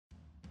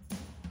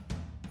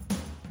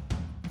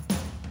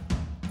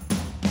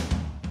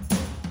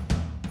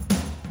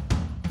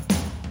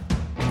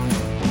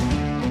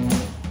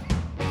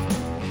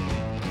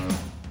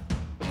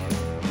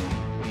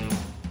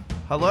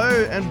Hello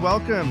and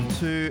welcome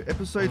to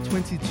episode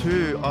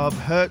 22 of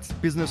Hertz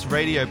Business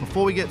Radio.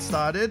 Before we get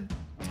started,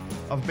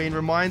 I've been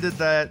reminded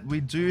that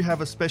we do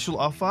have a special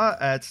offer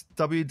at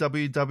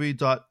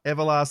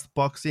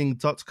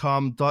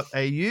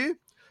www.everlastboxing.com.au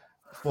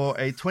for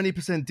a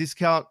 20%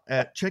 discount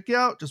at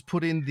checkout. Just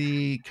put in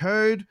the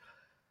code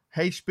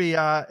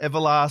HBR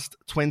Everlast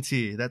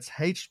 20. That's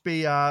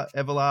HBR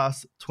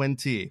Everlast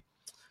 20.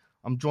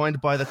 I'm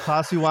joined by the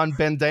classy one,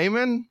 Ben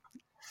Damon.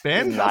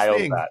 Ben,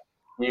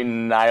 You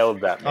nailed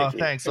that, Mickey. Oh,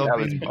 thanks. I've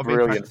been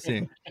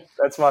practicing.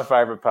 That's my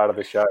favourite part of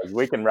the show.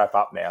 We can wrap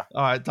up now.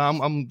 All right,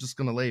 I'm just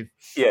going to leave.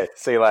 Yeah,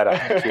 see you later.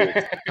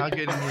 Cheers. Can't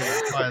get in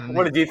here.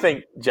 What did you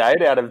think,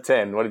 Jade, out of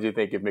 10? What did you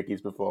think of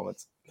Mickey's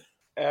performance?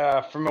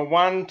 From a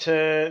 1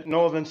 to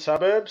northern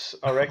suburbs,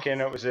 I reckon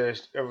it was a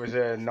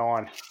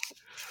 9.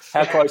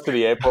 How close to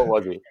the airport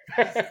was he?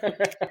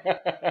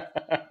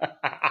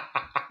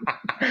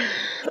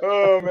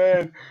 Oh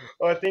man,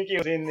 I think he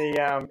was in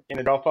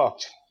the drop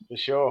off for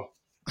sure.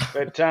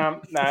 But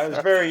no,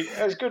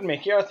 it was good,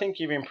 Mickey. I think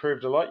you've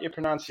improved a lot. Your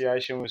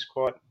pronunciation was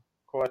quite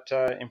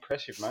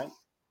impressive, mate.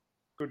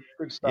 Good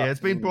stuff. Yeah,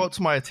 it's been brought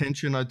to my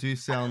attention. I do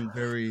sound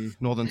very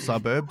northern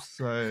suburbs,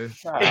 so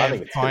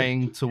I'm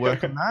trying to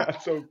work on that.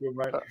 That's all good,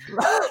 mate.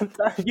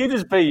 You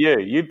just be you.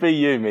 You be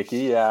you,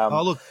 Mickey.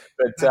 Look.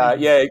 But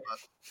yeah,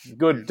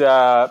 good.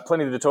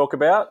 Plenty to talk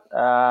about.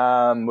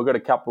 We've got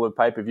a couple of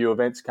pay-per-view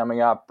events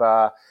coming up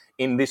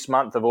in this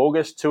month of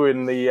August, 2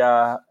 in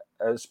the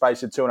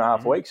space of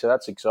 2.5 weeks, so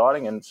that's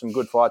exciting, and some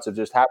good fights have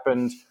just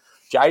happened.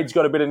 Jade's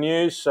got a bit of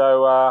news,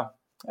 so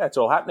it's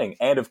all happening.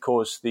 And, of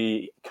course,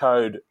 the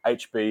code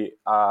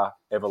HBR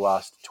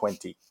Everlast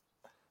 20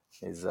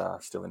 is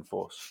still in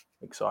force.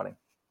 Exciting.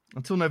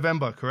 Until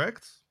November,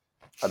 correct?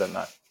 I don't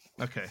know.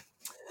 Okay.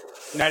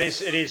 No,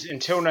 it is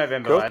until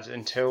November, cool. Lads,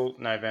 until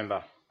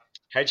November.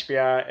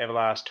 HBR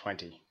Everlast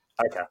 20.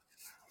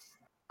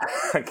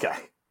 Okay.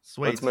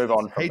 Sweet. Let's move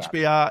on from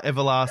HBR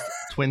Everlast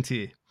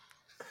 20.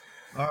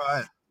 All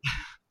right.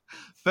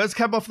 First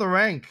cab off the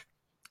rank.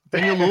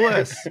 Daniel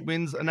Lewis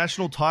wins a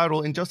national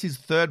title in just his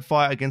third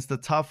fight against the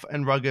tough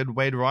and rugged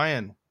Wade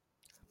Ryan.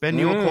 Ben,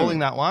 you were calling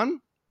that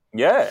one?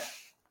 Yeah.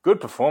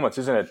 Good performance,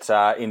 isn't it?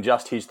 In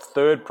just his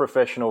third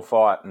professional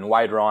fight, and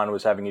Wade Ryan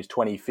was having his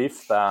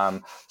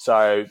 25th.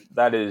 So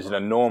that is an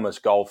enormous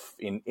gulf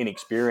in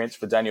experience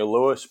for Daniel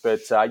Lewis.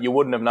 But you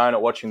wouldn't have known it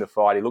watching the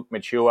fight. He looked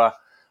mature.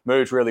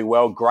 Moved really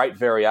well, great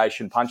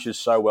variation, punches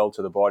so well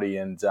to the body,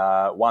 and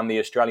won the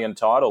Australian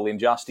title in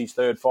just his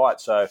third fight.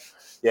 So,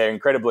 yeah,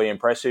 incredibly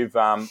impressive.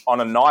 On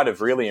a night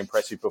of really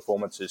impressive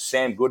performances,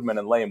 Sam Goodman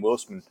and Liam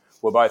Wilson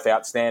were both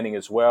outstanding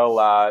as well.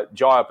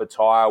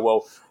 Opetaia,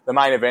 well, the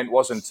main event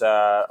wasn't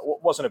a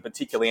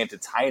particularly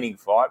entertaining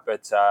fight,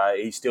 but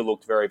he still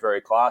looked very,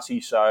 very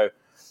classy. So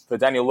for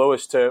Daniel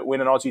Lewis to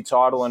win an Aussie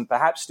title and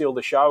perhaps steal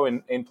the show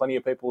in plenty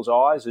of people's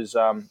eyes is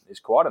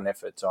quite an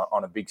effort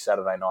on a big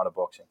Saturday night of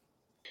boxing.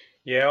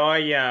 Yeah,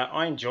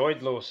 I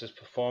enjoyed Lewis's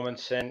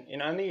performance, and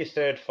in only his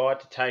third fight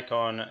to take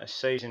on a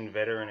seasoned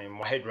veteran in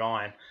Wade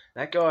Ryan,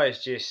 that guy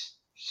is just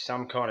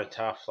some kind of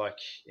tough. Like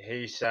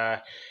he's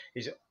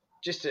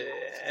just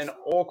an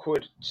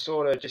awkward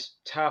sort of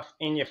just tough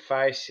in your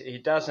face. He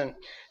doesn't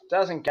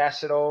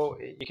gas at all.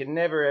 You can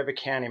never ever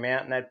count him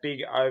out, and that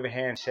big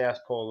overhand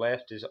southpaw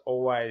left is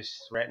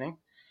always threatening.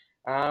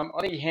 I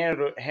think he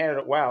handled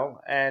it well,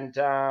 and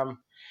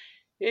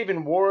he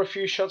even wore a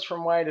few shots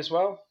from Wade as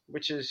well,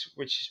 which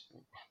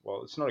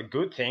well, it's not a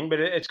good thing, but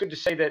it's good to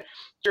see that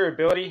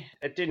durability.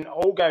 It didn't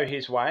all go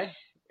his way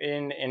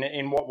in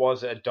what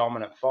was a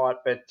dominant fight,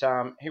 but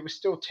he was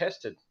still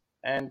tested,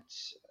 and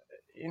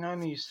in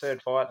only his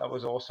third fight, that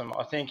was awesome.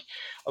 I think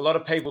a lot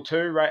of people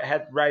too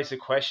had raised the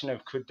question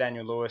of could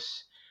Daniel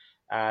Lewis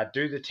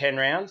do the 10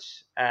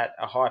 rounds at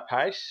a high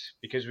pace,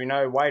 because we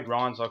know Wade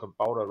Ryan's like a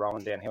boulder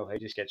rolling downhill. He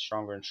just gets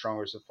stronger and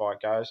stronger as the fight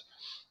goes.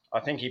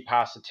 I think he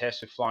passed the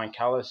test with flying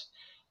colours.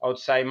 I would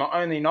say my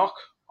only knock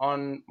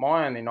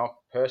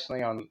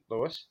personally on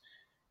Lewis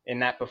in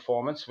that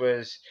performance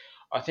was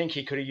I think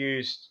he could have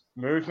used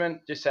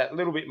movement just that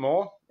little bit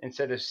more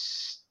instead of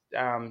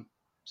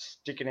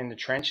sticking in the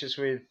trenches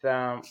with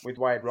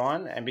Wade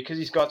Ryan. And because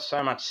he's got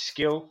so much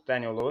skill,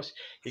 Daniel Lewis,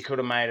 he could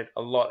have made it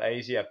a lot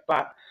easier.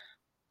 But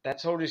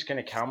that's all just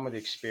going to come with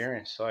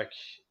experience. Like,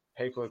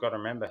 people have got to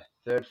remember,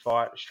 third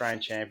fight, Australian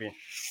champion,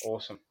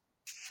 awesome.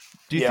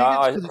 Do you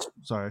think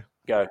sorry.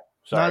 Go.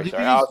 Sorry.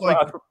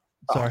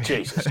 Sorry.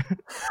 Jesus.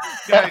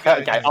 go,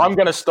 okay, I'm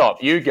going to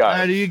stop. You go.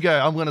 No, you go.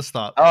 I'm going to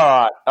stop. All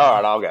right,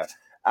 I'll go.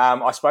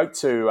 I spoke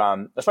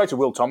to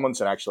Will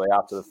Tomlinson actually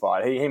after the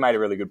fight. He made a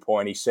really good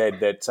point. He said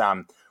that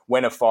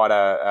when a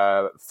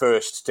fighter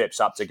first steps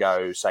up to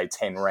go, say,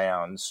 10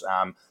 rounds,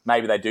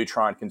 maybe they do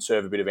try and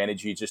conserve a bit of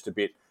energy, just a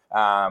bit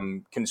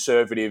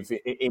conservative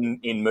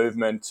in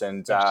movement,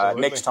 and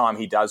next time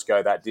he does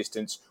go that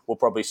distance, we'll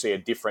probably see a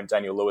different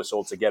Daniel Lewis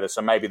altogether.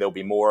 So maybe there'll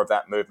be more of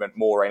that movement,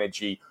 more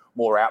energy,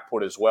 more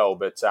output as well.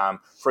 But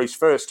for his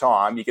first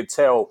time, you could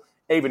tell,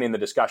 even in the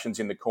discussions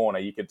in the corner,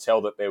 you could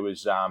tell that there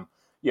was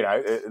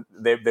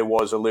there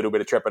was a little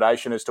bit of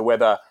trepidation as to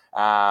whether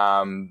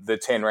the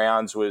 10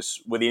 rounds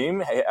was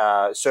within him.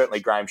 Certainly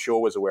Graham Shaw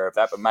was aware of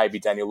that, but maybe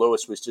Daniel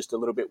Lewis was just a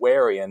little bit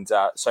wary. And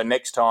so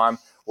next time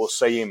we'll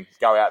see him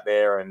go out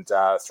there and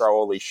throw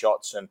all these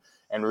shots and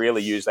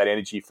really use that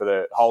energy for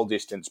the whole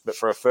distance. But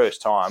for a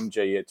first time,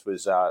 it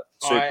was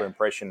super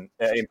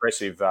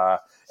impressive.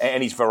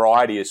 And his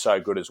variety is so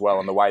good as well,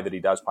 and the way that he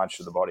does punch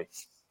to the body.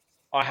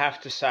 I have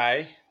to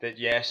say that,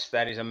 yes,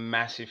 that is a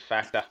massive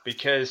factor,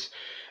 because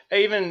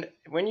even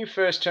when you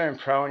first turn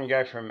pro and you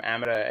go from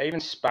amateur, even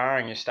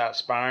sparring, you start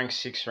sparring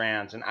 6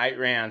 rounds and 8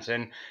 rounds,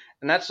 and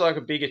that's like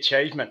a big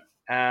achievement.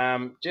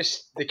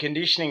 Just the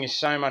conditioning is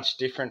so much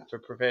different for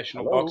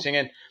professional boxing.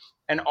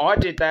 And I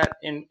did that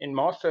in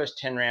my first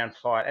 10-round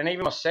fight, and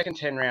even my second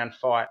 10-round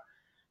fight,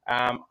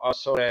 I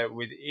was sort of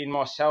within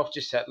myself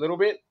just that little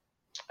bit.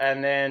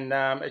 And then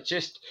it's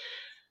just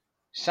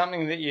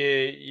something that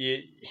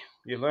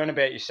you learn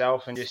about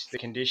yourself and just the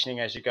conditioning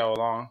as you go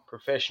along.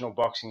 Professional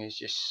boxing is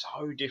just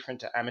so different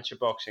to amateur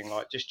boxing,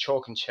 like just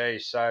chalk and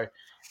cheese. So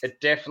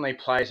it definitely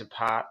plays a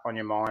part on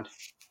your mind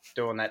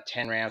doing that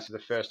 10 rounds for the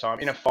first time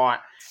in a fight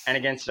and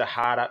against a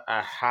hard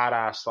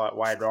ass like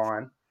Wade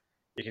Ryan.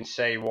 You can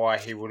see why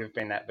he would have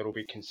been that little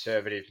bit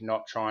conservative,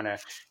 not trying to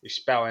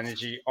expel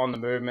energy on the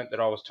movement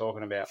that I was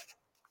talking about.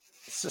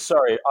 So,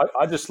 sorry,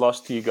 I just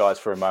lost you guys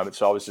for a moment,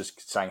 so I was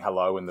just saying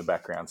hello in the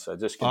background. So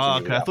just continue. Oh,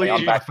 okay. I thought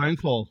you got a phone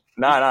call.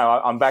 No,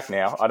 I'm back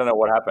now. I don't know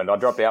what happened. I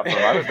dropped out for a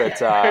moment, but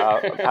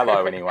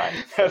hello anyway.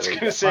 That's going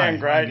to sound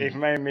great if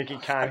me and Mickey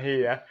can't hear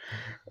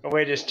you.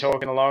 We're just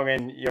talking along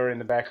and you're in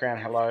the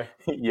background. Hello.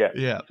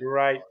 Yeah.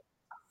 Great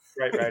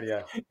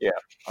radio. Yeah.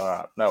 All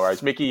right. No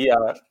worries. Mickey,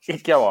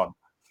 go on.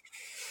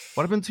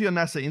 What happened to your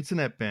NASA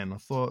internet, Ben? I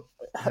thought...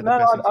 I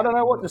don't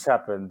know what just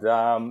happened.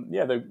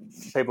 The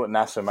people at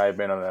NASA may have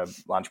been on a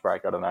lunch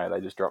break. I don't know.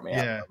 They just dropped me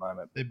out for a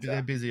moment.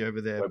 They're busy over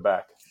there. We're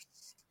back.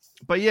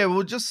 But yeah,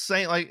 we'll just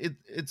say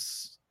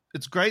it's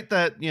great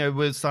that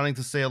we're starting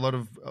to see a lot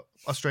of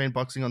Australian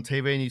boxing on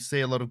TV, and you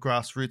see a lot of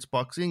grassroots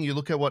boxing. You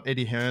look at what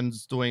Eddie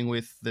Hearn's doing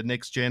with the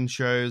Next Gen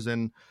shows,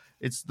 and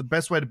it's the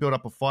best way to build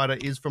up a fighter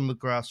is from the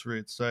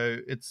grassroots. So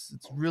it's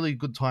really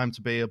good time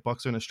to be a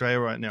boxer in Australia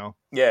right now.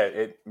 Yeah,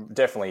 it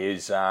definitely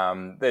is.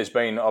 There's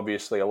been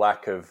obviously a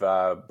lack of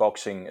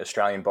boxing,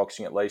 Australian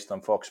boxing at least,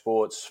 on Fox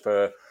Sports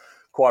for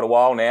quite a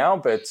while now,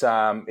 but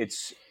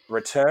it's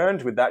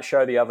returned with that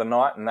show the other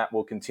night, and that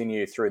will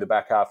continue through the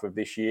back half of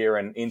this year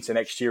and into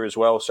next year as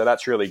well. So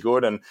that's really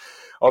good. And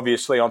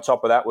obviously on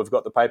top of that, we've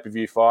got the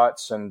pay-per-view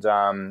fights and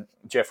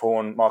Jeff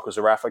Horn, Michael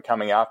Zerafa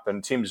coming up,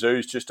 and Tim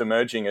Tszyu just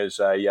emerging as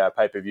a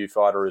pay-per-view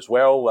fighter as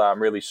well.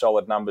 Really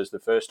solid numbers the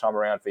first time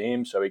around for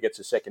him, so he gets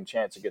a second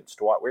chance against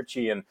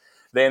Tszyu-Ritchie. And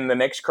then the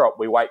next crop,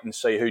 we wait and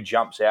see who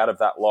jumps out of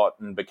that lot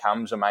and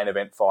becomes a main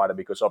event fighter,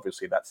 because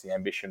obviously that's the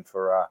ambition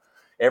for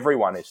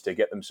everyone, is to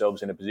get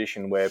themselves in a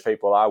position where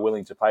people are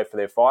willing to pay for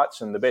their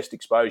fights. And the best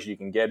exposure you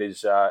can get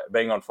is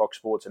being on Fox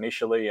Sports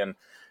initially and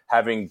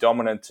having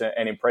dominant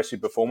and impressive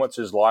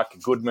performances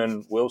like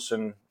Goodman,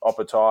 Wilson,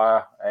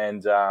 Opetaia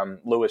and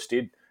Lewis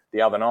did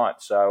the other night.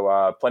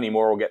 So plenty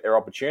more will get their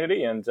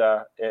opportunity, and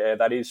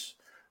that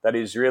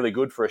is really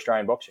good for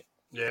Australian boxing.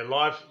 Yeah,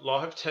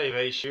 live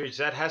TV shoots,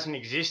 that hasn't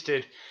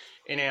existed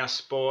in our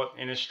sport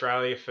in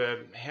Australia for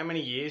how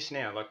many years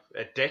now? Like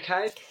a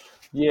decade?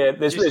 Yeah,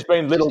 there's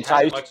been little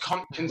taste,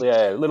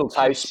 little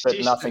taste, but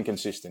nothing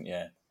consistent.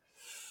 Yeah.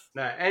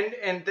 No, and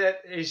it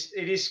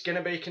is going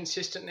to be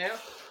consistent now.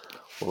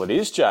 Well, it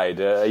is,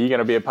 Jade. Are you going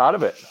to be a part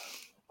of it?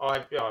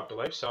 I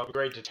believe so. I've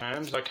agreed to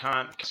terms. I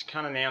can't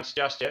announce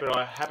just yet, but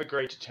I have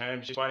agreed to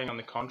terms. Just waiting on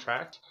the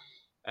contract,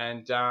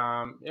 and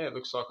it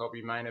looks like I'll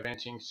be main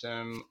eventing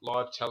some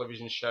live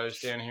television shows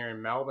down here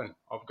in Melbourne.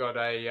 I've got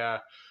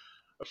a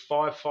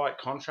 5-fight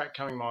contract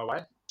coming my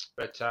way.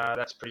 But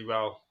that's pretty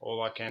well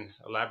all I can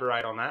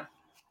elaborate on that.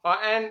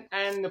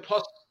 And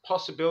the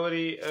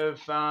possibility of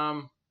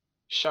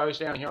shows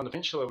down here on the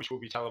Peninsula, which will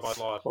be televised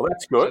live. Well,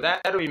 that's good. So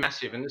that'll be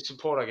massive, and the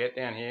support I get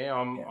down here,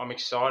 I'm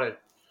excited.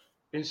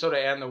 Been sort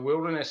of out in the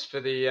wilderness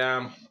for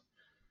the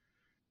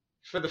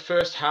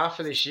first half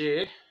of this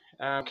year.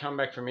 Come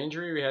back from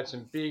injury, we had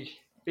some big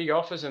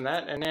offers and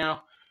that, and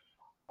now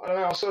I don't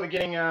know. I was sort of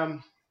getting I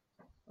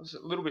was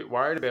a little bit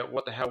worried about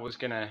what the hell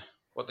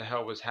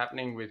was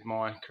happening with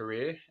my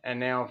career, and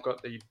now I've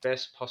got the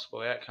best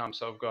possible outcome.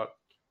 So I've got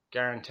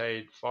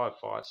guaranteed 5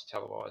 fights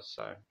televised.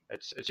 So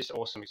it's just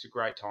awesome. It's a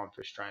great time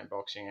for Australian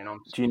boxing. And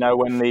do you know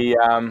when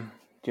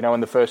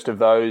the first of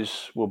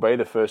those will be?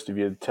 The first of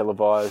your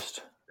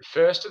televised? The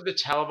first of the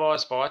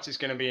televised fights is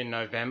going to be in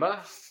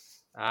November.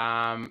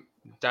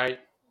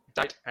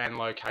 Date and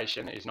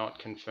location is not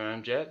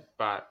confirmed yet,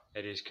 but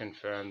it is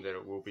confirmed that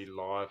it will be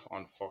live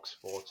on Fox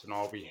Sports, and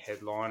I'll be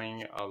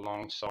headlining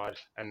alongside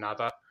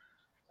another.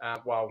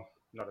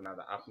 Not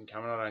another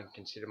up-and-comer. I don't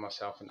consider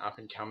myself an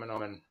up-and-comer.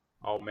 I'm an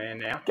old man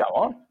now. Go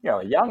on.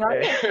 You're young,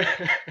 aren't you?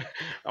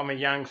 I'm a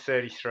young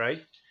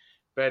 33.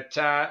 But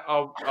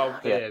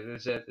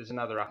there's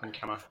another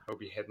up-and-comer who'll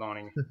be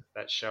headlining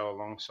that show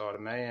alongside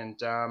of me. And,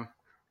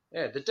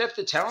 the depth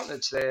of talent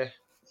that's there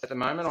at the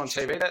moment on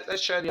TV. That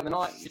show the other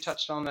night, you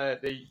touched on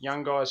the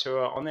young guys who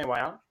are on their way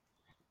up.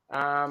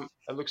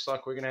 It looks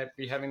like we're going to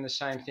be having the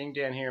same thing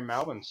down here in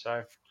Melbourne.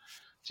 So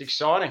it's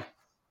exciting.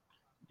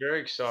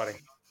 Very exciting.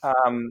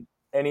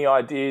 Any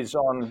ideas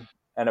on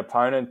an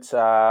opponent,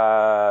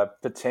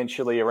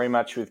 potentially a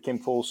rematch with Kim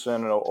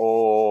Poulsen,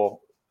 or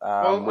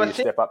will you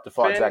step up to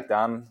fight Zach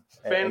Dunn?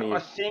 Ben, I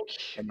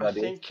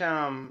think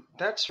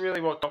that's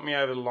really what got me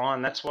over the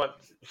line. That's what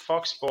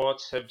Fox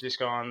Sports have just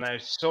gone. They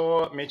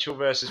saw Mitchell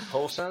versus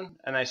Poulsen,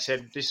 and they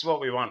said, "This is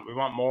what we want. We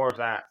want more of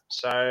that."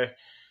 So,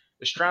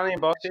 Australian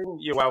boxing,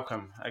 you're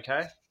welcome.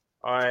 Okay,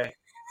 I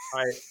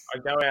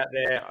go out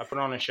there, I put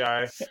on a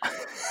show.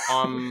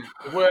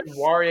 The word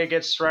warrior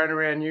gets thrown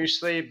around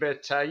usually,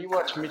 but you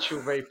watch Mitchell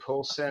v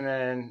Poulsen,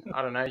 and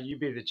I don't know, you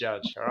be the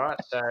judge. All right,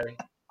 so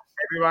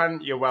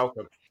everyone, you're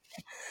welcome.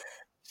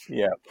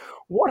 Yeah.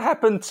 What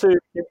happened to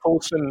Kim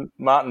Poulsen,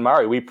 Martin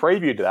Murray? We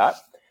previewed that,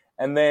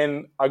 and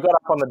then I got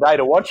up on the day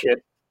to watch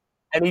it,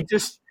 and he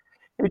just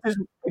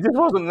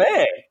wasn't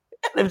there.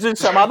 There was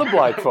just some other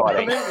bloke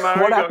fighting.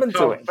 What happened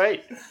to him?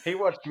 He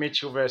watched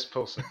Mitchell versus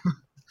Poulsen.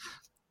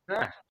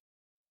 No.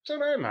 Don't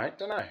know, mate.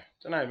 Don't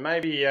know.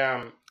 Maybe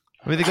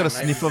they got a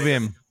sniff of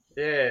him.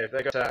 Yeah,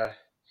 they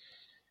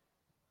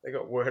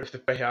got word of the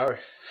BO.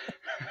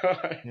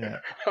 Yeah.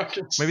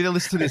 Maybe they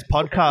listened to this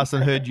podcast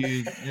and heard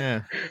you.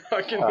 Yeah.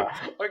 I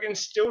can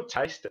still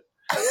taste it.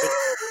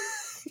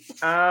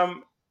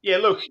 Yeah,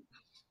 look.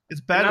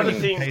 It's bad when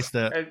you can taste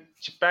it.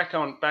 Back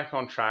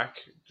on track.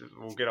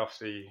 We'll get off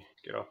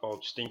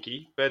old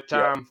Stinky. But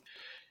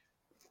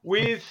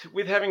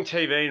with having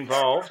TV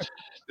involved,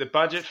 the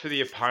budget for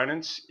the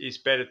opponents is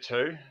better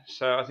too.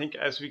 So I think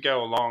as we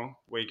go along,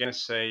 we are going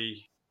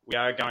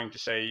to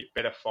see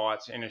better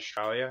fights in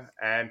Australia.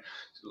 And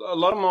a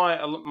lot of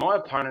my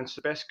opponents,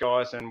 the best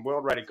guys and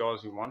world-rated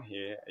guys we want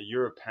here, are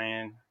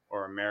European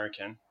or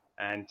American,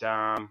 and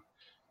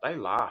they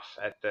laugh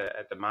at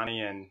the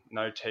money and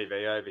no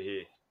TV over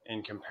here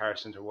in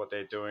comparison to what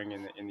they're doing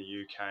in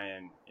the UK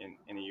and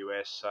in the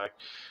US. So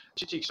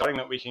it's just exciting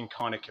that we can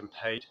kind of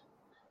compete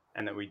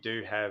and that we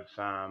do have.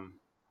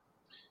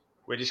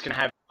 We're just going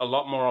to have a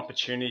lot more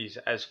opportunities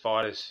as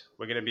fighters.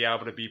 We're going to be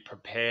able to be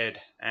prepared.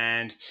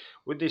 And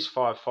with this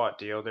 5-fight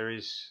deal,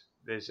 there's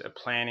a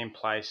plan in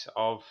place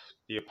of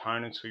the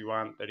opponents we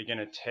want that are going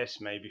to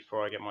test me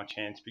before I get my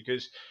chance.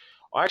 Because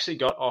I actually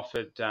got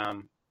offered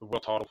the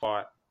world title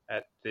fight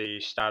at the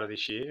start of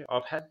this year.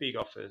 I've had big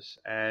offers,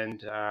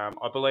 and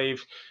I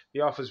believe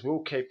the offers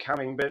will keep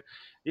coming. But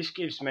this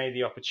gives me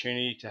the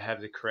opportunity to have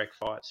the correct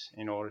fights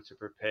in order to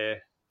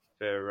prepare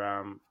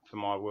for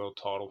my world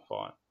title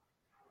fight.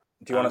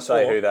 Do you want to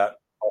say who that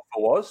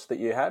offer was that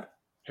you had?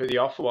 Who the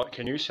offer? What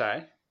can you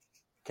say?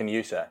 Can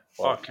you say?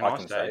 Well, can I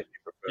say? If you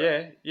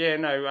prefer. Yeah.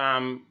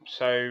 No.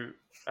 So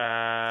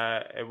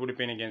it would have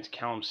been against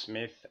Callum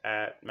Smith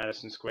at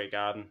Madison Square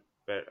Garden,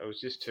 but it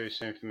was just too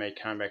soon for me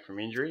coming back from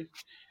injury.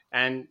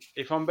 And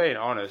if I'm being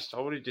honest, I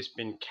would have just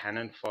been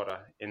cannon fodder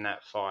in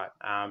that fight,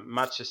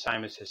 much the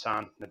same as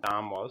Hassan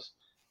Nadam was.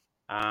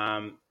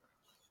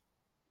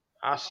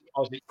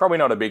 Probably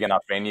not a big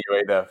enough venue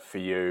either for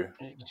you,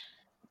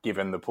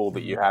 given the pool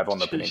that you have on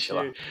the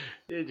peninsula.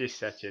 You're just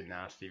such a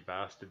nasty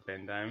bastard,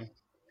 Ben Damon.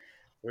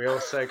 We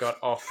also got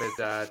offered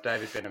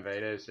David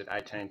Benavidez at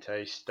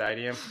AT&T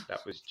Stadium.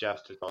 That was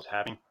just as I was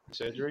having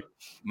surgery.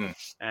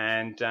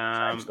 And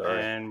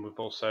we've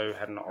also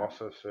had an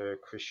offer for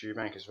Chris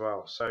Eubank as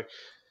well. So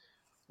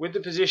with the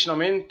position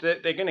I'm in,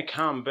 they're going to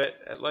come, but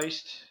at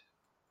least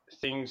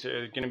things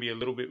are going to be a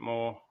little bit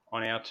more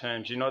on our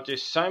terms. You're not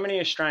just so many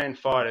Australian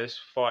fighters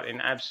fight in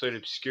absolute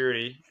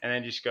obscurity and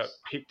then just got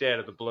picked out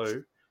of the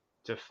blue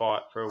to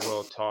fight for a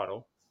world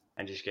title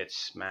and just get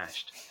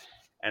smashed.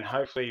 And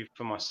hopefully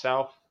for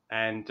myself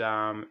and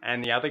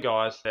the other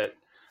guys that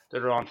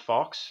are on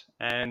Fox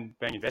and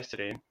being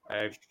invested in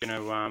are going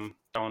to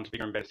go on to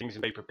bigger and better things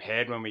and be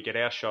prepared when we get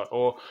our shot,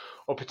 or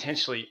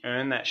potentially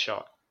earn that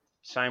shot.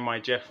 Same way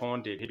Jeff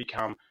Horn did. He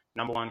become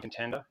number one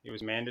contender. He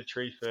was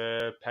mandatory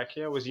for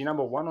Pacquiao. Was he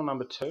number one or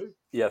number two?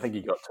 Yeah, I think he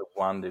got to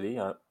one, did he?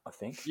 I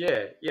think.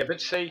 Yeah, but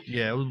see...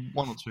 Yeah, it was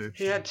one or two.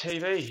 He had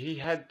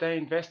TV. They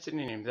invested in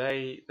him.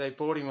 They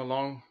brought him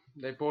along.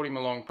 They brought him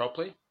along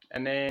properly.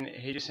 And then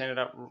he just ended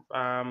up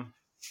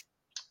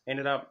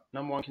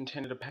number one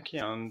contender to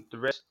Pacquiao, and the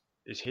rest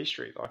is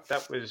history. Like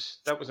that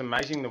was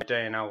amazing. The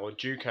DNL or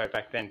Juco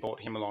back then brought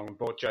him along and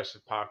brought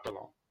Joseph Parker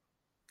along.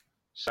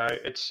 So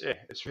it's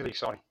really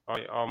exciting.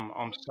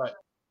 I'm so.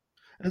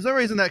 There's no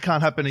reason that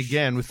can't happen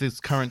again with this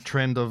current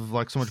trend of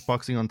like so much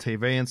boxing on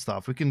TV and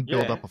stuff. We can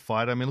build up a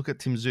fight. I mean, look at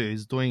Tszyu.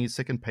 He's doing his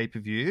second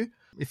pay-per-view.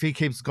 If he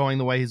keeps going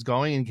the way he's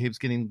going and keeps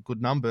getting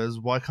good numbers,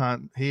 why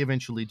can't he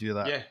eventually do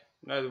that? Yeah.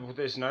 No,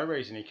 there's no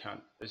reason he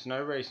can't. There's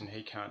no reason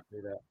he can't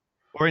do that.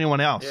 Or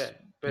anyone else. Yeah,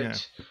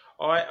 but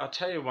I'll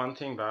tell you one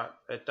thing, but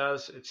it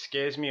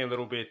scares me a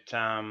little bit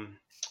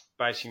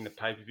basing the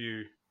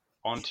pay-per-view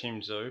on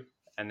Tszyu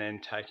and then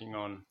taking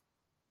on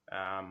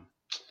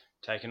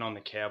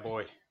the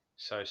Cowboy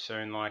so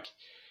soon. Like,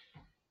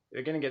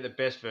 they're going to get the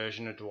best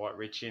version of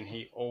Tszyu-Ritchie, and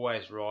he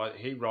always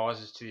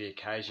rises to the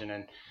occasion.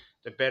 And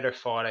the better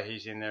fighter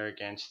he's in there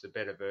against, the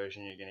better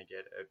version you're going to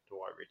get of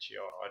Dwight Ritchie.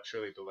 I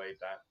truly believe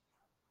that.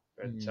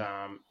 But,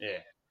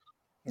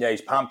 Yeah,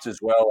 he's pumped as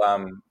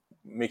well.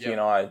 Mickey Yep.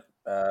 and I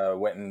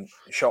went and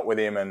shot with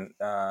him, and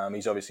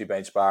he's obviously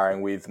been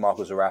sparring with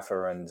Michael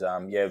Zerafa, and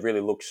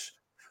really looks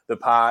the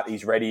part.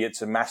 He's ready.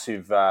 It's a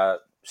massive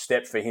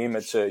step for him.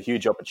 It's a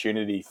huge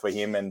opportunity for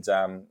him, and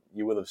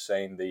you will have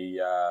seen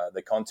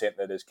the content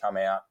that has come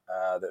out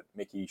that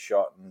Mickey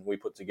shot and we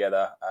put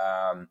together.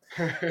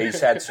 He's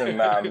had some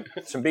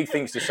big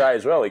things to say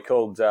as well. He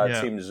called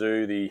Tim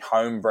Tszyu the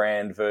home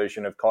brand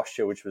version of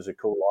Kostya, which was a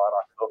cool line,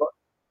 I thought.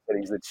 But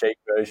he's the cheap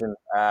version.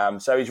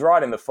 So he's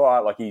right in the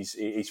fight. Like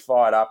he's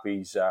fired up.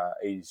 He's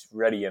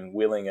ready and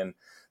willing. And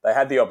they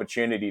had the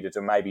opportunity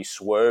to maybe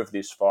swerve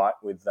this fight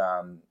with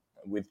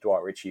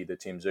Dwight Ritchie, the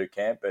Tim Tszyu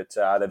camp, but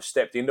they've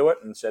stepped into it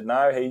and said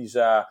no. He's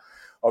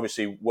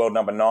obviously world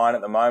number 9 at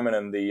the moment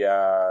and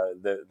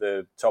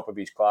the top of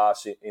his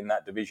class in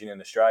that division in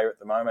Australia at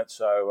the moment.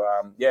 So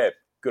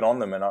good on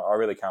them, and I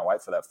really can't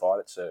wait for that fight.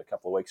 It's a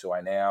couple of weeks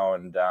away now,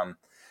 and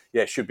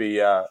should be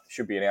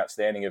an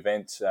outstanding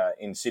event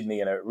in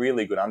Sydney, and a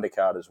really good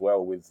undercard as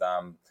well, with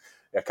a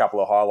couple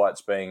of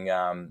highlights being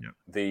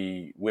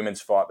the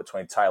women's fight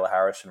between Taylor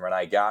Harris and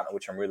Renee Gartner,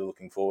 which I'm really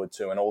looking forward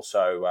to, and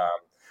also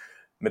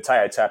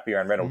Matteo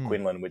Tapia and Reynold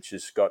Quinlan, which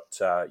has got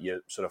your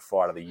sort of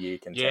fight of the year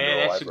contender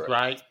all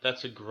over it.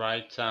 That's a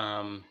great.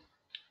 Well,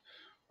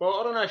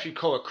 I don't know if you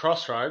call it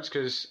crossroads,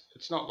 because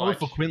it's not like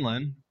for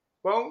Quinlan.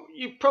 Well,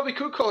 you probably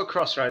could call it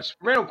crossroads.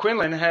 Reynold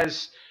Quinlan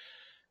has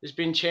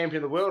been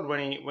champion of the world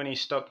when he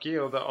stopped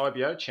Gill, the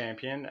IBO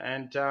champion,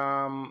 and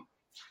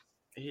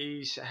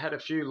he's had a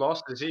few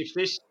losses. And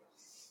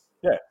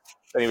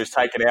he was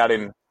taken out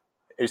in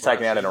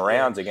a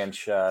round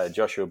against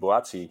Joshua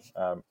Buatsi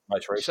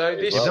most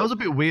recently. That was a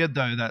bit weird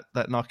though,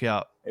 that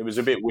knockout. It was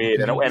a bit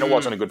weird, and it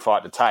wasn't a good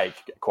fight to take,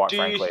 quite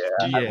frankly.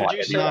 Would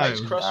you say it's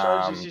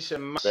crossroads? Is this a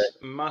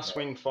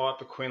must-win fight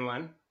for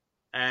Quinlan?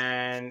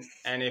 And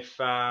if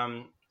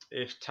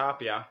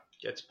Tapia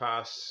gets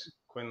past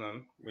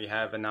Quinlan, we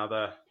have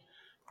another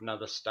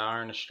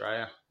star in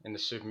Australia in the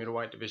super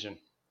middleweight division.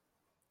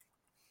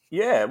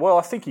 Yeah, well,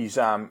 I think he's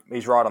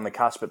right on the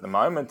cusp at the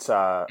moment,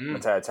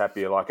 Matteo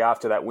Tapia. Like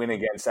after that win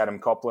against Adam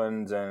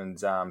Copland and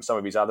some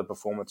of his other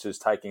performances,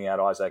 taking out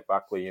Isaac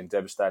Buckley in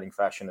devastating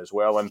fashion as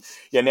well. And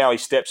now he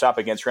steps up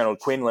against Reynold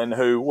Quinlan,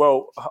 who,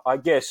 well, I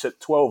guess at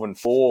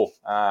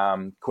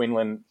 12-4,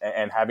 Quinlan,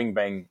 and having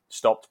been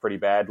stopped pretty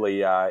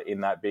badly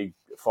in that big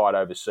fight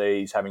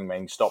overseas, having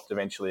been stopped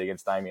eventually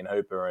against Damien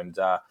Hooper and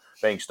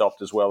being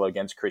stopped as well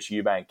against Chris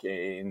Eubank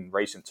in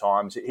recent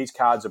times, his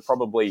cards are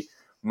probably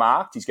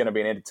marked. He's going to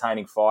be an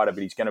entertaining fighter,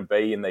 but he's going to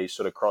be in these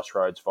sort of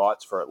crossroads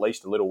fights for at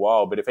least a little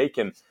while. But if he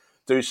can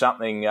do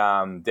something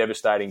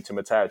devastating to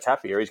Matteo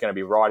Tapia, he's going to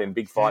be right in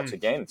big fights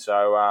again.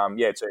 So,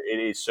 it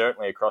is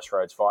certainly a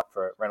crossroads fight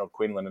for Reynold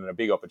Quinlan and a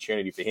big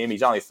opportunity for him.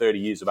 He's only 30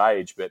 years of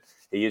age, but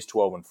he is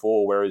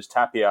 12-4, whereas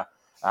Tapia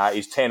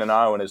is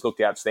 10-0 and has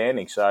looked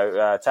outstanding.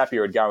 So Tapia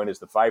would go in as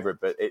the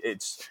favourite, but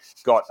it's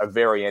got a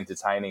very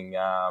entertaining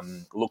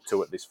look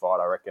to it, this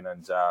fight, I reckon.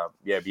 And,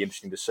 it'd be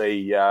interesting to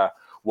see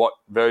what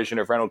version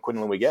of Reynold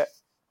Quinlan we get.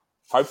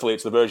 Hopefully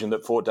it's the version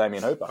that fought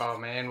Damien Hooper. Oh,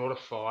 man, what a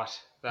fight.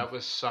 That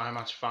was so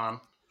much fun.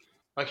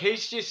 Like,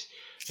 he's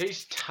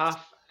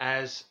tough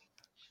as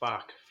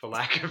fuck, for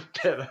lack of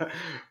a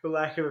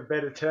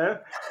better term.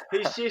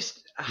 He's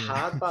just a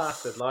hard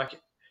bastard.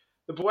 Like,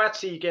 the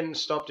Buatsi getting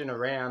stopped in a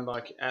round,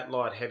 like, at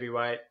light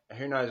heavyweight,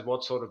 who knows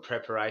what sort of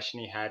preparation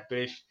he had.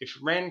 But if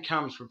Ren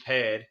comes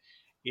prepared,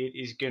 it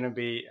is going to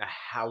be a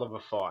hell of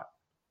a fight.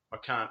 I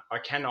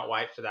cannot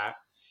wait for that.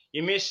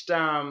 You missed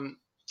the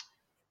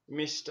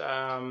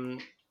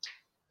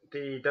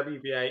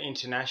WBA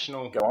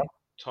international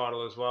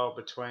title as well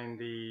between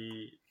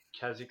the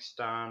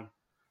Kazakhstan,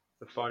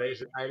 the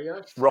fighters at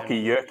ADO.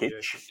 Rocky Jurkic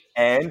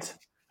and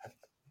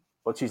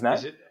what's his name?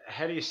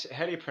 How do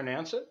you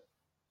pronounce it?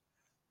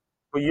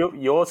 Well,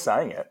 you're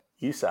saying it.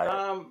 You say it.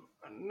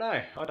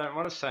 No, I don't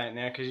want to say it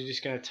now because you're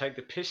just going to take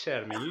the piss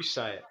out of me. You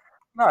say it.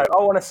 No,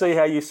 I want to see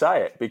how you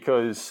say it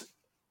because,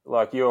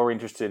 like, you're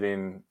interested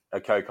in a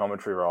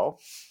co-commentary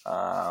role,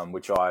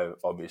 which I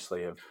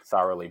obviously have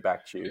thoroughly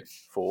backed you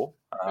for.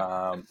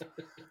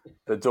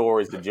 The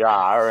door is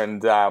ajar,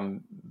 and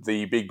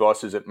the big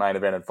bosses at Main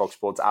Event and Fox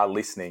Sports are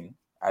listening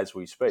as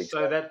we speak.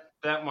 So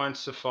that won't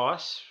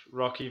suffice.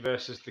 Rocky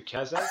versus the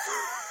Kazakh.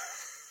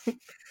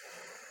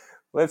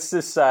 Let's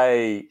just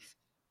say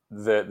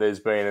that there's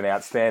been an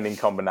outstanding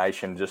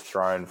combination just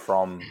thrown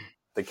from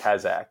the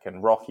Kazakh,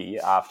 and Rocky,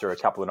 after a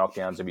couple of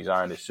knockdowns of his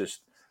own, has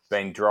just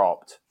been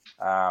dropped.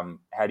 How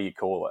do you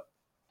call it?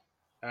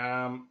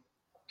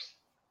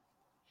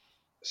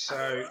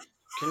 So,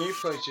 can you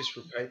please just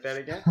repeat that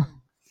again?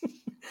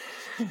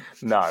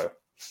 No.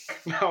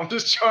 No, I'm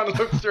just trying to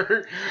look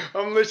through.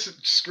 I'm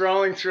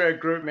scrolling through our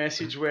group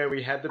message where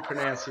we had the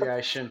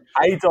pronunciation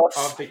Ados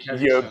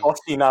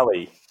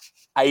Yerbosinali.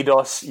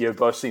 Ados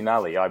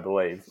Yerbosinali, I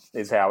believe,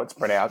 is how it's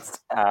pronounced.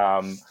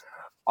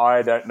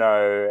 I don't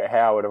know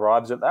how it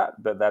arrives at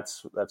that, but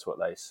that's what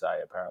they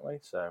say apparently.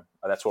 So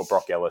that's what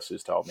Brock Ellis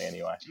has told me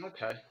anyway.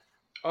 Okay.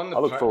 I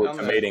look forward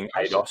to meeting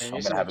poster Ados. thing,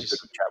 I'm going to have a bit of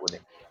a chat with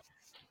him.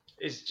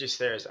 It's just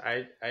there as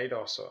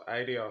Ados or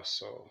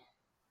Adios or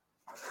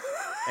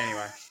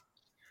anyway.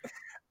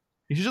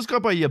 You should just go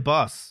by your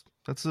bus.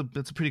 That's a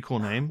pretty cool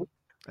name.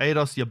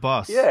 Ados your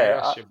bus.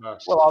 Yeah. Ados your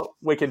bus. Well,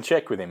 we can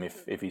check with him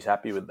if he's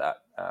happy with that.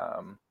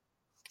 Of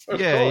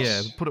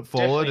course. Put it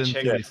forward Definitely and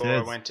check see what he before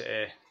says. I went to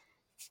air.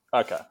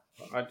 Okay.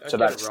 So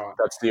that's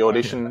the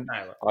audition.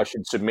 I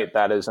should submit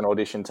that as an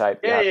audition tape.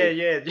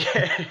 Yeah.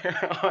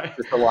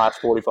 Just the last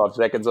 45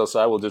 seconds or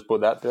so, we'll just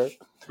put that through.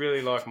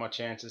 Really like my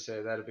chances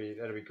there. That'd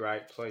be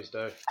great. Please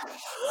do.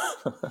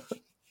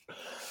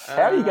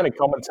 How are you going to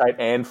commentate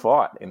and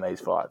fight in these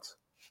fights?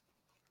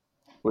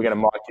 We're going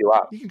to mic you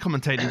up. You can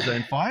commentate his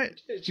own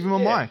fight. Give him a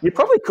mic. You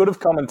probably could have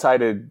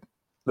commentated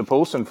the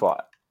Poulsen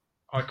fight.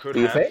 I could Do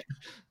you have. think?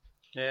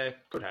 Yeah,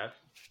 could have.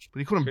 But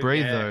he couldn't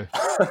breathe though.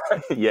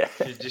 Yeah.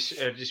 It'd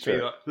just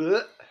be like,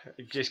 "Ugh,"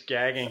 just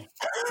gagging.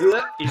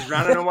 "Ugh," he's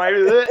running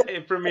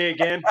away from me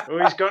again. Oh,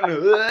 he's gotten.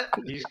 "Ugh,"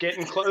 he's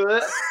getting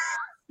close.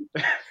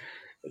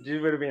 It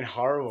just would have been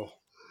horrible.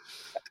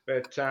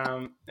 But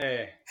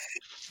yeah,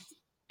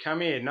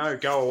 come here. No,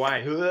 go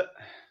away. "Ugh."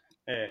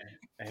 Yeah,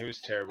 he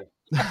was terrible.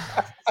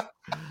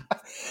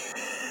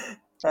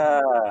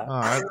 All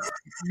right.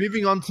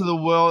 Moving on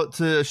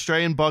to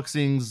Australian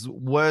boxing's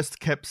worst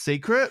kept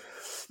secret.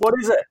 What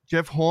is it?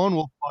 Jeff Horn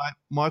will fight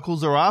Michael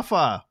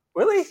Zerafa.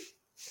 Really?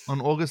 On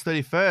August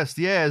 31st.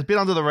 Yeah, it's a bit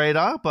under the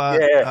radar,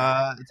 but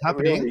it's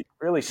happening.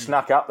 Really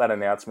snuck up that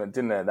announcement,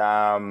 didn't it?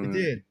 It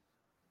did.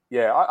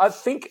 Yeah, I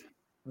think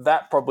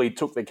that probably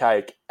took the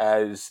cake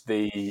as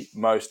the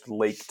most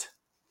leaked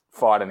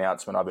fight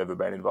announcement I've ever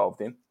been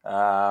involved in.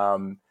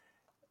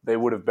 There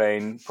would have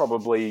been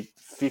probably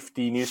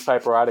 50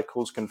 newspaper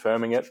articles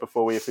confirming it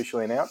before we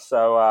officially announced.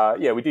 So,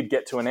 we did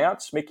get to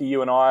announce. Mickey,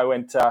 you and I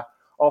went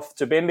off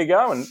to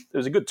Bendigo, and there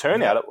was a good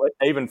turnout,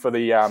 even for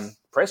the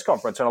press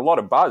conference, and a lot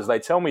of buzz. They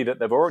tell me that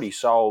they've already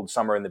sold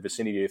somewhere in the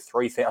vicinity of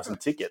 3,000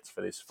 tickets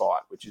for this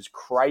fight, which is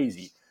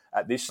crazy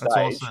at this stage.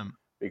 That's awesome.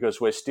 Because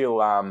we're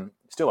still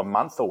a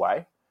month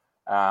away,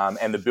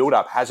 and the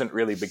build-up hasn't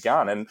really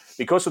begun. And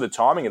because of the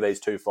timing of these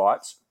two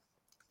fights,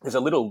 there's a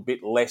little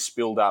bit less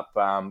build-up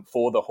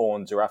for the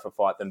Horn-Zerafa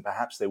fight than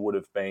perhaps there would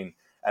have been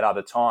at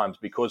other times,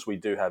 because we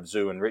do have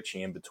Tszyu and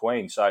Ritchie in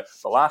between. So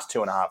the last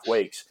 2.5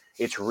 weeks,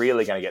 it's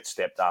really going to get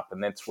stepped up,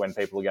 and that's when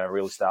people are going to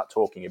really start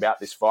talking about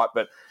this fight.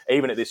 But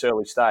even at this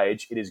early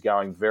stage, it is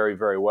going very,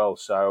 very well.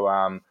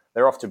 So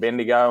they're off to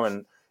Bendigo,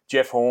 and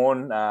Jeff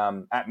Horn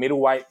at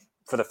middleweight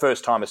for the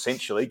first time,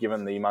 essentially,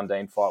 given the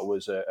Mundine fight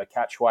was a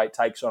catchweight,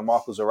 takes on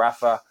Michael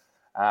Zerafa,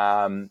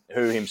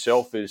 who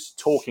himself is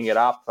talking it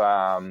up,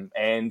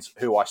 and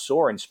who I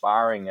saw in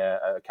sparring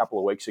a couple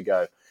of weeks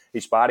ago. He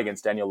sparred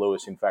against Daniel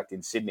Lewis, in fact,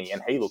 in Sydney,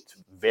 and he looked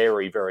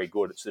very, very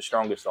good. It's the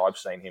strongest I've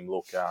seen him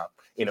look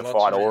in a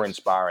fight or in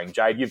sparring.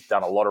 Jade, you've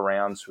done a lot of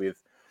rounds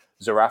with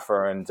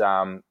Zerafa, and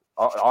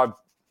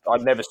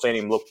I've never seen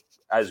him look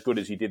as good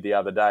as he did the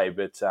other day,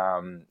 but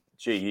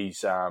he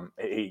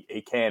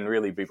can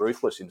really be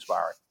ruthless in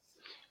sparring.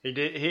 He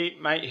did.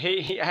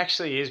 He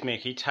actually is, Mick.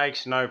 He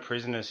takes no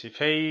prisoners. If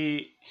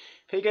he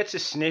gets a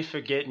sniff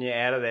of getting you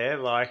out of there,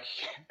 like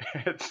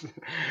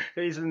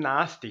he's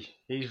nasty.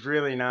 He's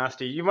really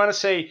nasty. You want to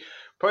see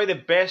probably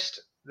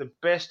the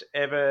best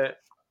ever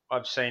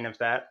I've seen of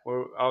that.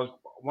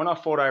 When I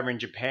fought over in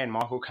Japan,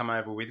 Michael came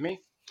over with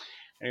me,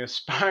 and he was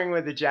sparring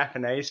with the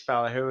Japanese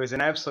fella who was an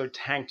absolute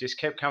tank. Just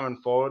kept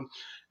coming forward,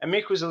 and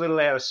Mick was a little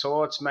out of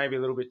sorts, maybe a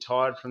little bit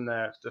tired from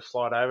the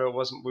flight over.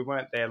 We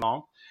weren't there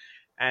long.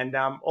 And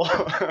all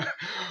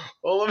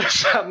of a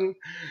sudden,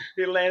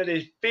 he landed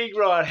his big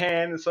right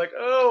hand. It's like,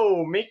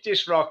 oh, Mick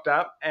just rocked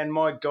up. And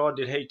my God,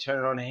 did he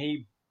turn it on.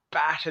 He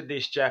battered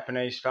this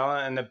Japanese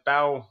fella, and the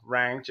bell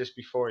rang just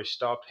before he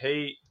stopped.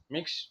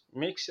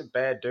 Mick's a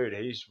bad dude.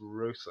 He's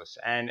ruthless,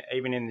 and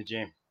even in the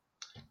gym.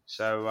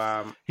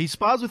 So he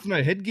spars with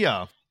no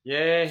headgear.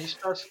 Yeah, he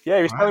spars. Yeah,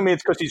 he was telling me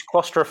it's because he's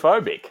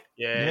claustrophobic.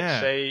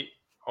 Yeah. See,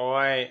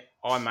 I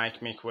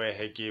make Mick wear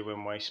headgear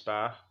when we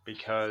spar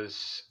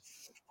because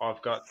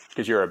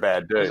you're a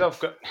bad dude.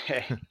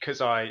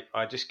 Because I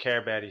just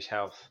care about his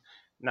health.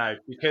 No,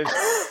 because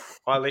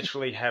I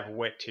literally have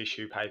wet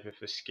tissue paper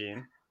for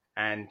skin,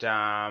 and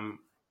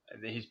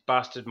he's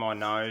busted my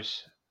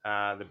nose,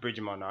 the bridge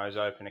of my nose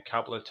open a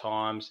couple of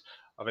times.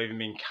 I've even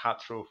been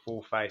cut through a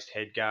full-faced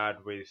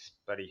headguard with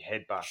bloody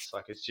headbutts.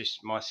 Like, it's just,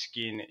 my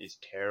skin is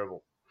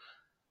terrible.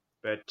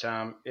 But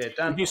done. Did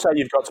you say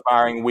you've got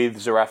sparring with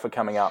Zerafa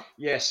coming up?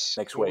 Yes,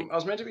 next week. I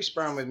was meant to be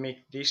sparring with Mick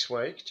this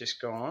week, just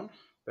gone.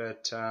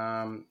 But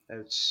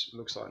it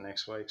looks like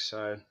next week.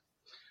 So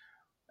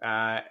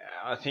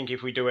I think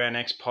if we do our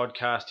next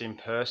podcast in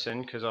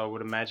person, because I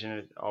would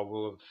imagine I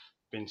will have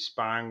been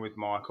sparring with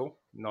Michael,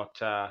 not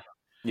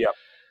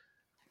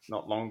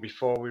long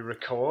before we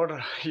record.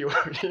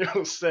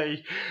 You'll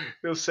see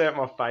what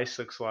my face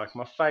looks like.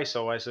 My face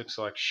always looks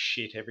like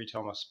shit every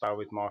time I spar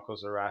with Michael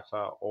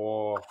Zerafa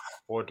or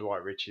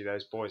Dwight Ritchie.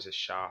 Those boys are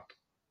sharp.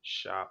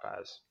 sharp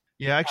as.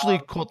 Yeah, I actually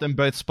caught them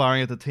both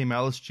sparring at the Team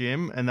Alice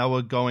gym, and they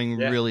were going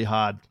really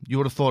hard. You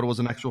would have thought it was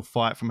an actual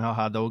fight from how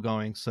hard they were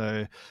going.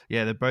 So,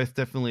 yeah, they're both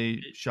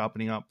definitely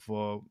sharpening up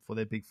for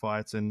their big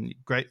fights, and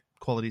great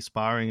quality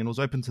sparring, and it was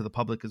open to the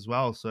public as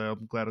well. So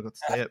I'm glad I got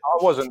to see it.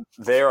 I wasn't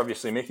there,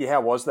 obviously, Mickey. How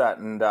was that?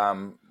 And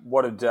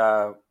what did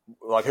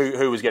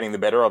who was getting the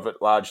better of it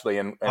largely,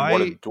 and what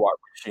did Dwight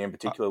Ritchie in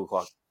particular look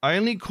like? I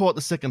only caught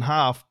the second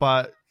half,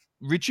 but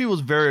Ritchie was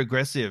very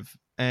aggressive,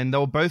 and they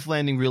were both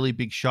landing really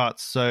big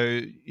shots.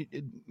 So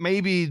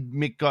maybe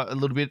Mick got a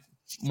little bit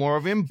more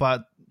of him,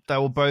 but they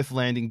were both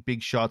landing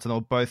big shots, and they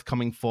were both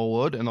coming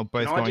forward, and they were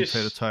both going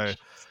toe to toe,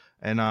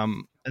 and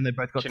they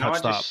both got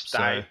touched up.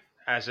 So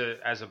as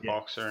a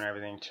boxer and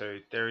everything too,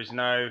 there's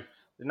no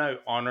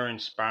honor in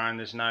sparring.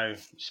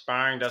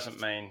 Sparring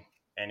doesn't mean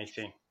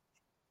anything.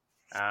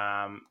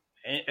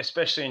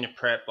 Especially in your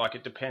prep, like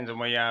it depends on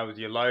where you are with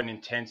your load and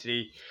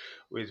intensity,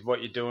 with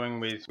what you're doing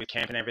with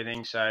camp and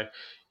everything. So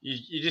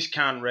you just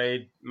can't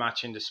read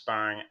much into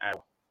sparring at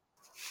all.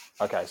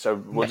 Okay, so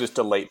we'll just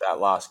delete that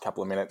last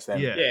couple of minutes then.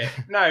 Yeah.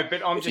 No,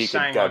 but I'm just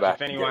saying, like,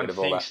 if anyone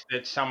thinks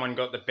that someone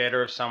got the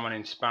better of someone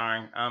in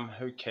sparring,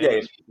 who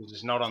cares? Because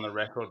it's not on the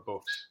record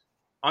books.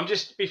 I'm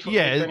just if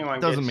anyone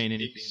doesn't mean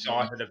anything.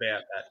 Excited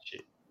about that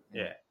shit.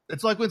 Yeah.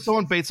 It's like when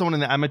someone beats someone in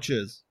the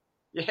amateurs.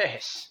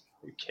 Yes.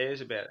 Who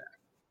cares about that?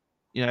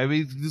 You know,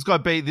 this guy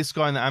beat this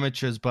guy in the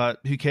amateurs, but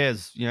who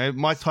cares? You know,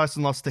 Mike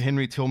Tyson lost to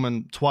Henry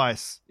Tillman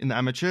twice in the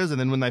amateurs, and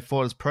then when they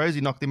fought as pros,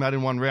 he knocked him out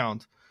in one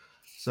round.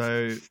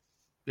 So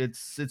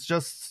it's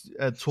just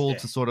a tool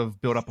to sort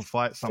of build up a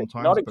fight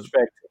sometimes. Not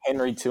expect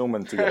Henry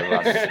Tillman to get a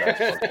run in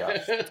today's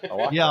podcast.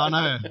 I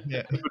know.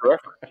 Yeah. Good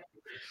reference.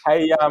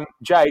 Hey,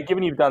 Jay,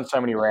 given you've done so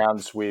many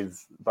rounds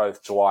with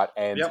both Dwight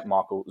and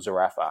Michael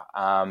Zerafa,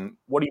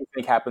 what do you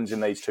think happens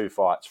in these two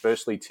fights?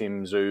 Firstly,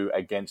 Tim Tszyu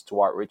against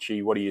Dwight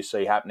Ritchie. What do you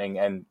see happening?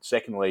 And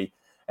secondly,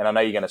 and I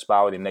know you're going to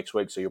spar with him next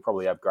week, so you'll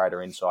probably have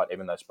greater insight,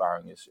 even though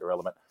sparring is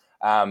irrelevant.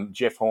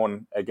 Jeff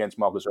Horn against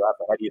Michael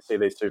Zerafa. How do you see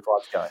these two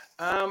fights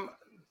going?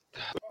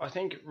 I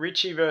think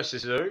Ritchie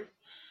versus Tszyu.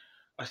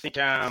 I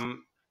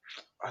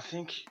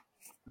think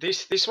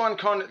this one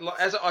kind of,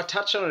 as I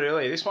touched on it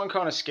earlier, this one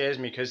kind of scares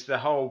me because the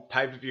whole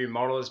pay-per-view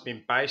model has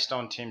been based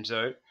on Tim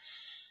Tszyu.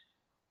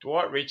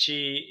 Dwight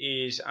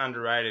Ritchie is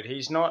underrated.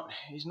 He's not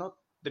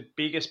the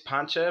biggest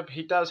puncher.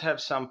 He does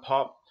have some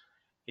pop.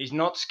 He's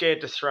not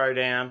scared to throw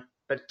down,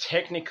 but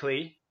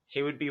technically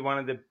he would be one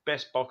of the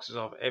best boxers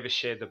I've ever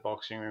shared the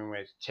boxing room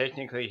with.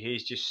 Technically,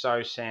 he's just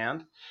so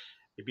sound.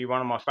 He'd be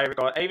one of my favourite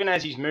guys. Even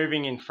as he's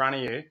moving in front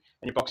of you and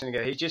you're boxing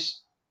together, he's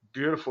just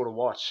beautiful to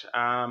watch.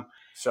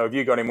 So have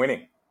you got him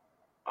winning?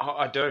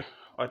 I do.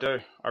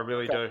 I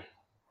really do.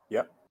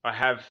 Yep. I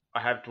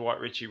have Dwight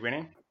Ritchie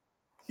winning.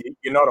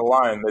 You're not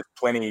alone. There's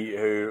plenty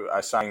who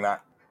are saying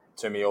that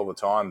to me all the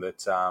time,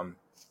 that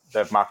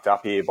they've mucked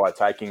up here by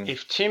taking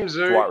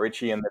Dwight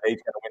Ritchie and that he's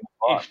going to win the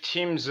fight. If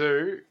Tim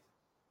Tszyu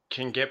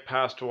can get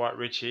past Dwight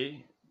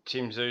Ritchie,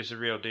 Tim Tsz유's the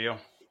real deal.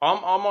 I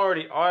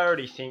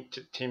already think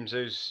Tim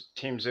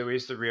Tszyu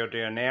is the real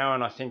deal now,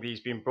 and I think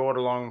he's been brought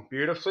along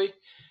beautifully.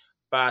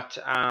 But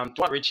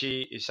Dwight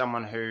Ritchie is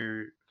someone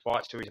who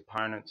fights to his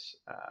opponents.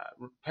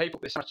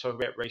 There's so much talk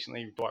about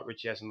recently. Dwight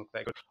Ritchie hasn't looked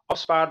that good. I've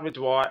sparred with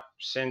Dwight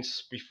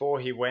since before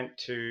he went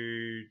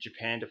to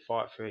Japan to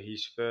fight for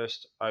his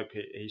first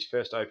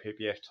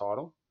OPPF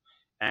title,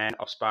 and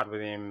I've sparred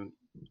with him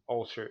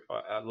all through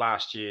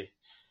last year.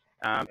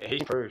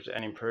 He's improved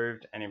and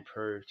improved and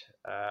improved.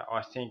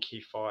 I think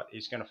he's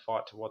going to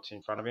fight to what's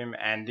in front of him,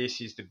 and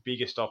this is the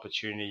biggest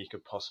opportunity you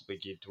could possibly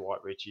give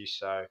Dwight Ritchie.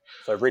 So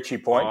Ritchie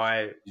point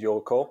is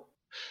your call.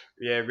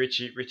 Yeah,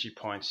 Ritchie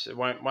points. It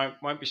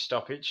won't be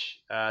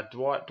stoppage.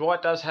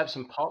 Dwight does have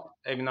some pop,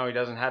 even though he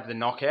doesn't have the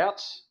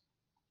knockouts.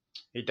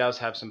 He does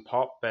have some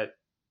pop, but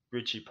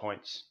Ritchie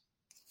points.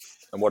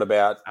 And what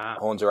about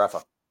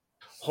Horn-Zerafa?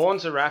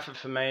 Horn-Zerafa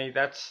for me,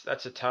 that's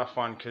a tough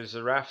one because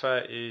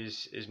Zerafa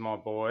is my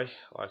boy.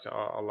 Like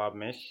I love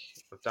Mick.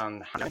 I've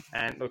done,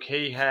 and look,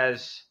 he's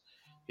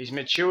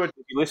matured.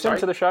 Did you listen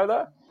to the show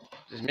though?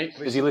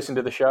 Does he listen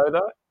to the show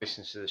though?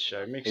 Listens to the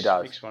show. He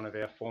does. Mick's one of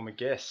our former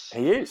guests.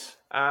 He is.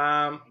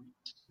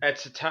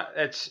 It's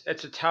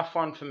a tough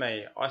one for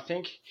me. I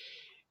think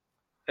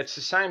it's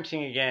the same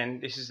thing again.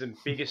 This is the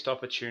biggest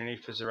opportunity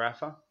for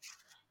Zerafa.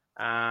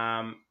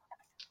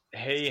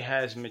 He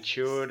has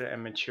matured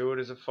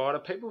as a fighter.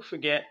 People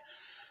forget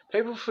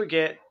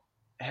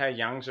how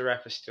young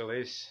Zerafa still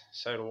is.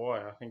 So do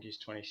I. I think he's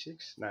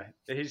 26. No,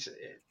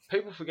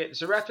 people forget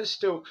Zerafa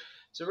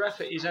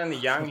is only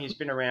young. He's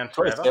been around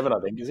forever. 27, I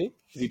think. Is he?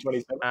 Is he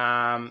 27?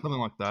 Something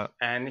like that.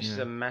 And this is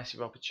a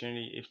massive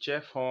opportunity. If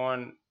Jeff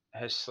Horn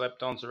has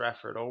slept on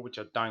Zerafa at all, which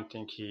I don't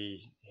think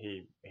he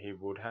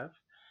would have,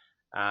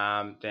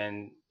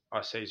 then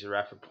I see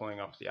Zerafa pulling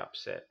off the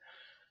upset.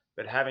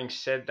 But having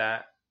said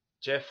that,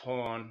 Jeff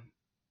Horn,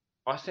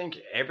 I think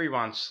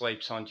everyone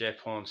sleeps on Jeff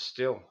Horn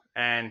still.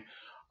 And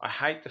I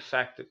hate the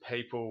fact that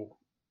people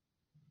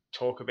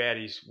talk about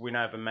his win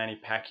over Manny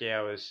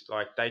Pacquiao as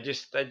like they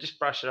just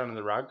brush it under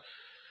the rug.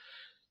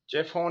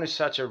 Jeff Horn is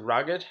such a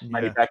rugged.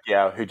 Manny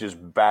Pacquiao, who just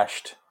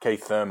bashed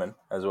Keith Thurman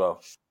as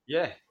well.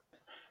 Yeah.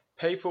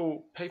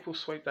 People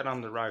sweep that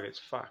under the rug. It's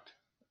fucked.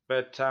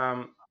 But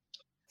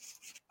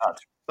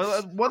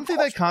one thing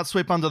they can't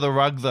sweep under the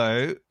rug,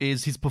 though,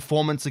 is his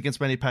performance against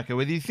Manny Pacquiao.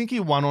 Whether you think he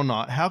won or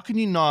not, how can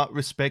you not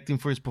respect him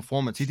for his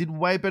performance? He did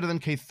way better than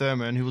Keith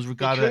Thurman, who was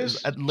regarded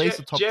as at least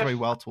a top 3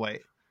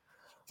 welterweight.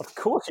 Of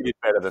course he did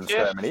better than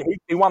Thurman.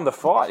 He won the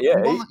fight,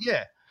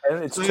 yeah.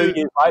 And it's 2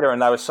 years later,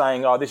 and they were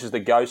saying, "Oh, this is the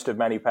ghost of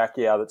Manny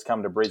Pacquiao that's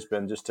come to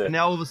Brisbane just to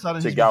now all of a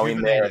sudden to go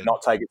in there and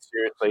not take it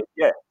seriously."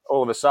 Yeah,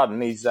 all of a sudden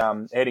he's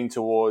heading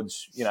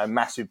towards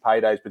massive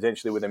paydays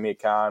potentially with Amir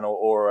Khan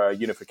or a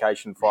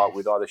unification fight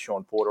with either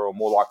Sean Porter or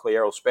more likely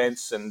Errol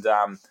Spence. And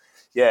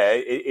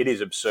it is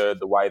absurd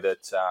the way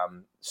that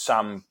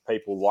some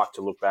people like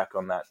to look back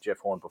on that Jeff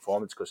Horn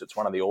performance because it's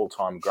one of the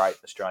all-time great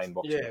Australian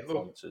boxing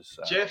performances.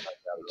 Jeff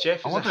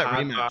is a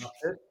hard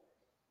bastard.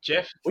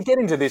 We get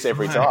into this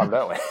every time,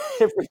 don't we?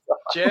 Every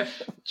time.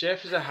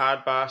 Jeff is a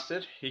hard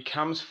bastard. He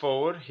comes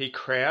forward, he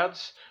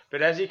crowds,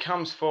 but as he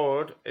comes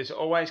forward, it's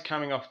always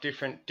coming off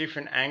different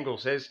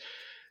angles. There's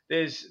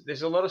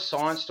a lot of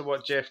science to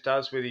what Jeff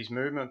does with his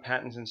movement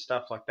patterns and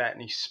stuff like that,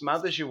 and he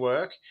smothers your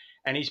work,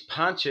 and his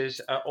punches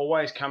are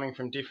always coming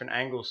from different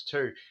angles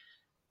too.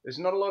 There's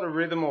not a lot of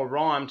rhythm or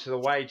rhyme to the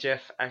way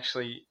Jeff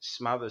actually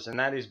smothers, and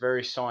that is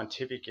very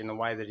scientific in the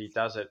way that he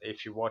does it.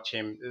 If you watch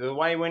him, the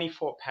way when he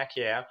fought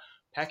Pacquiao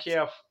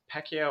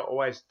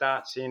always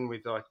darts in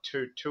with like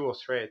two or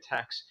three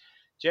attacks.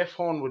 Jeff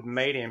Horn would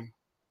meet him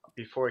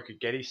before he could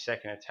get his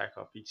second attack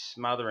off. He'd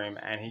smother him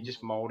and he'd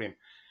just mould him.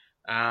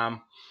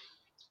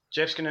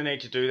 Jeff's going to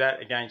need to do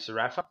that against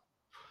Zerafa.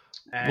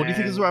 What do you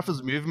think of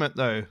Zerafa's movement,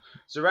 though?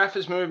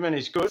 Zerafa's movement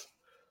is good,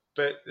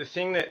 but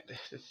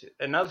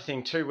another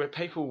thing too, where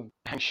people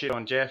hang shit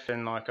on Jeff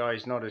and like, oh,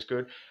 he's not as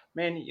good.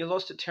 Man, you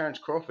lost to Terence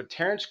Crawford.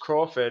 Terence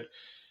Crawford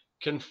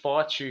can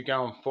fight you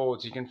going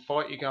forwards. He can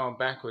fight you going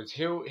backwards.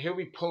 He'll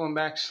be pulling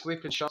back,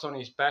 slipping shots on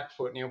his back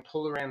foot, and he'll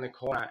pull around the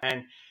corner.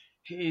 And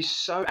he's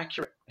so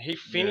accurate. He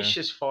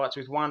finishes fights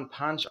with one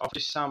punch off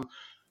just some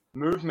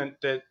movement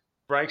that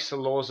breaks the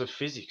laws of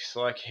physics.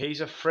 Like,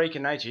 he's a freak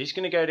of nature. He's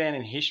going to go down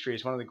in history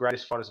as one of the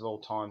greatest fighters of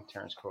all time,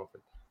 Terence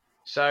Crawford.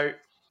 So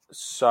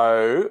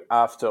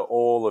after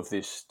all of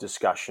this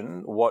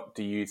discussion, what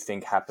do you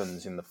think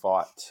happens in the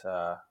fight,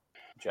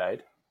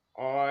 Jade?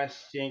 I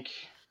think...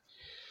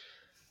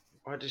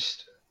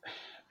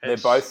 They're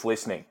both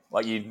listening.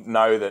 Like,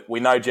 we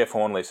know Jeff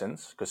Horn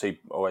listens because he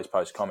always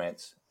posts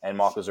comments, and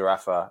Michael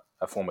Zerafa,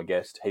 a former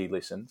guest, he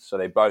listens. So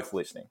they're both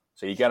listening.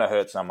 So you're going to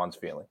hurt someone's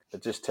feelings,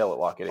 but just tell it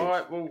like it is. All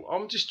right, well,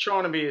 I'm just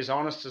trying to be as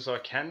honest as I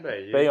can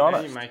be. Be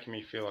honest. You're making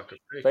me feel like a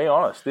freak. Be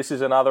honest. This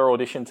is another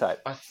audition tape.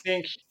 I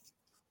think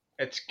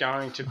it's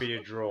going to be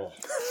a draw.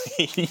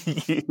 You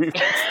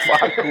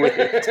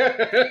fuckwit.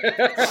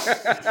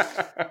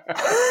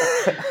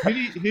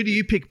 Who do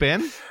you pick,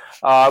 Ben?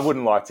 I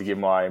wouldn't like to give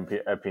my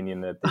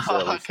opinion at this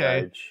early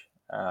stage.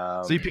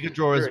 So you pick a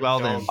draw as well,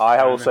 then? I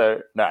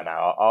also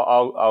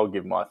I'll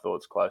give my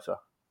thoughts closer,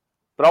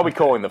 but I'll be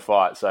calling the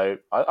fight. So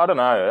I don't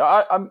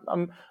know.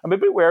 I'm a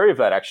bit wary of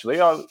that actually.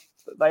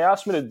 They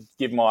asked me to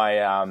give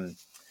my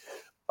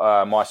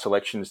my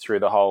selections through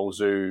the whole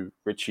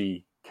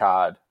Tszyu-Ritchie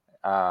card.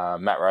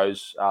 Matt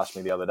Rose asked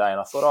me the other day, and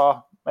I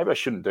thought, maybe I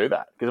shouldn't do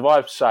that because if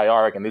I say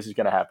I reckon this is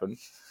going to happen,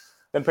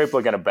 then people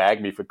are going to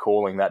bag me for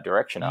calling that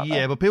direction, aren't they?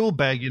 Yeah, but people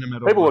bag you no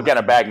matter what. People are going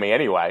to bag me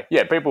anyway.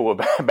 Yeah, people will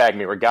bag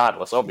me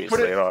regardless, obviously.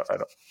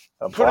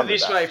 Put it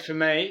this way, for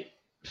me,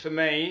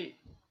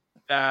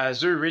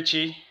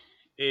 Tszyu-Ritchie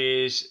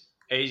is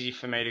easy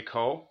for me to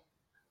call,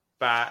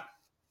 but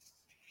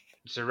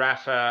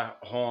Zerafa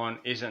Horn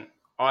isn't.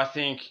 I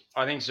think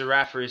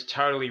Zerafa is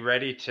totally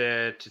ready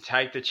to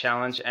take the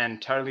challenge and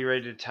totally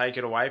ready to take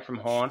it away from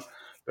Horn,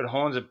 but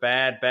Horn's a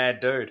bad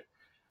dude.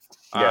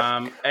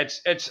 Yeah.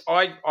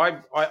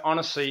 I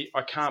honestly,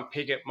 I can't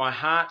pick it. My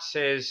heart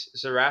says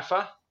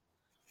Zerafa.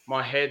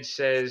 My head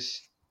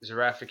says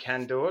Zerafa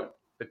can do it,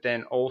 but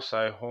then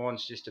also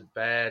Horn's just a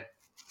bad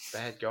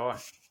guy.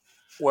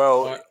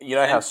 Well, you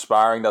know how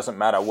sparring doesn't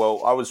matter.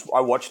 Well, I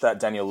watched that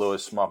Daniel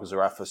Lewis Michael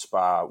Zerafa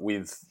spar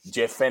with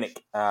Jeff Fennick,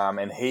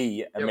 and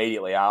he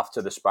immediately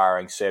after the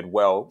sparring said,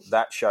 "Well,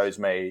 that shows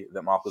me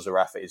that Michael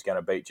Zerafa is going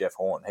to beat Jeff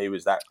Horn." He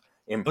was that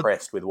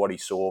impressed with what he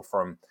saw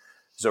from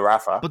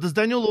Zerafa. But does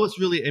Daniel Lewis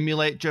really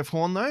emulate Jeff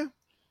Horn, though?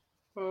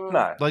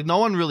 No. Like, no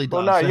one really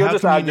does. Well, no, so you're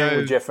just arguing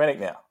with Jeff Fennick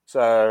now.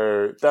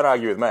 So don't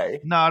argue with me.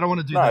 No, I don't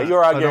want to do that. No,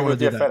 you're arguing with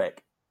Jeff Fennick.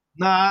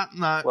 Nah.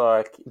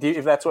 Like,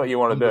 if that's what you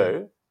want to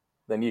do,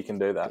 then you can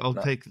do that. I'll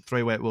take the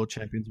 3-weight world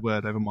champion's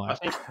word over mine.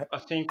 I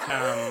think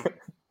no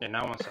one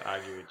wants to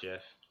argue with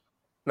Jeff.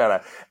 No.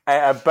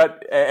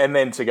 But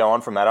then to go on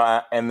from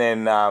that,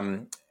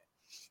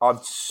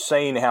 I've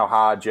seen how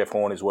hard Jeff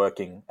Horn is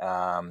working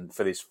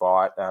for this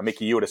fight.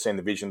 Mickey, you would have seen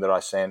the vision that I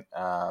sent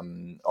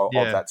of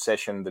that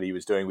session that he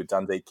was doing with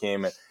Dundee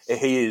Kim.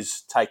 He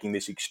is taking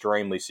this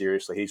extremely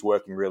seriously. He's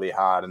working really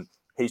hard, and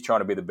he's trying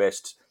to be the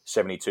best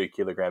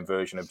 72-kilogram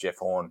version of Jeff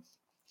Horn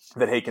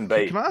that he can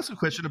be. Can I ask a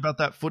question about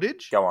that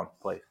footage? Go on,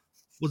 please.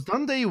 Was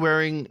Dundee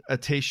wearing a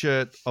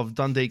T-shirt of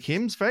Dundee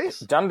Kim's face?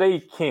 Dundee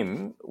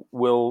Kim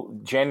will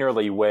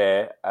generally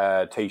wear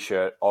a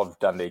T-shirt of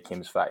Dundee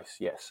Kim's face,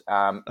 yes.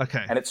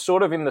 Okay. And it's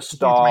sort of in the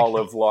style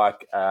of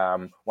like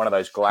one of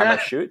those glamour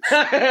shoots.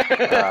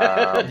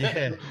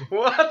 Yeah.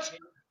 What?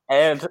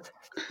 And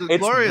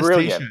it's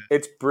brilliant. T-shirt.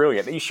 It's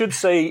brilliant. You should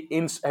see.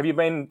 Have you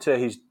been to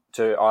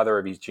either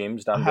of his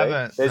gyms, Dundee? I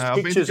haven't. There's No,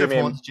 pictures of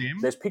him. Gym.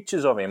 There's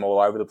pictures of him all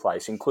over the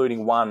place,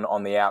 including one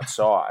on the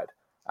outside,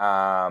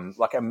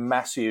 like a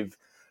massive,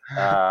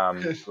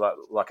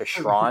 like a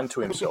shrine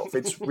to himself.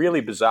 It's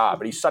really bizarre,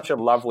 but he's such a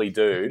lovely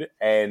dude,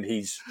 and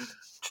he's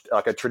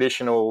like a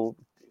traditional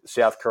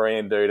South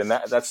Korean dude, and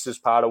that's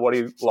just part of what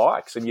he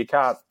likes, and you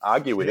can't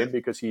argue with him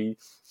because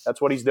that's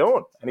what he's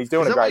doing, and he's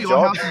doing a great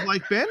job. House is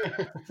like, Ben?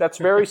 That's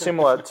very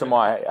similar to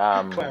my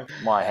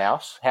my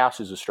house. House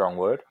is a strong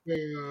word.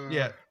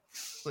 Yeah,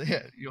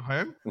 your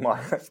home.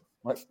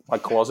 My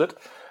closet.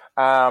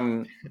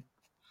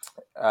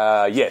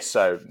 Yes.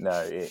 So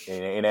no.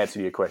 In answer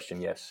to your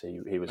question, yes,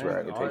 he was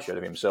wearing a T-shirt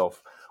of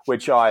himself,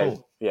 which I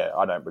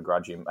don't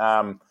begrudge him.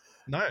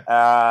 No.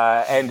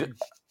 And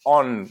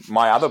on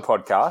my other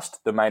podcast,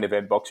 the Main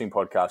Event Boxing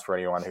Podcast, for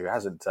anyone who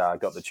hasn't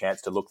got the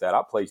chance to look that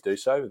up, please do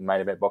so. The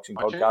Main Event Boxing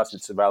Podcast.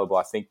 It's available,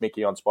 I think,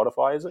 Mickey, on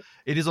Spotify, is it?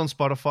 It is on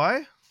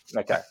Spotify.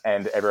 Okay,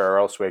 and everywhere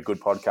else where good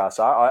podcasts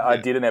are. I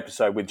did an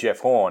episode with Jeff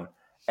Horn,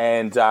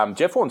 and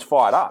Jeff Horn's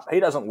fired up.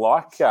 He doesn't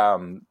like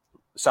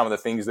some of the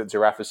things that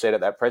Zerafa said at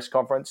that press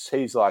conference.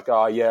 He's like,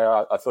 oh,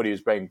 yeah, I thought he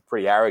was being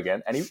pretty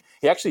arrogant, and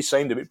he actually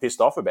seemed a bit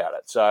pissed off about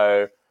it.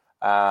 So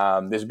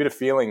there's a bit of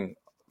feeling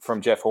from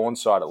Jeff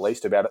Horn's side, at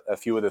least, about a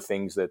few of the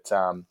things that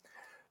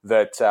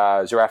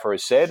Zerafa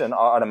has said, and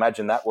I'd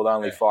imagine that will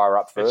only fire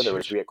up further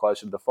as we get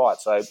closer to the fight.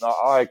 So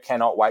I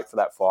cannot wait for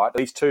that fight.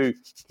 These two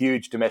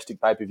huge domestic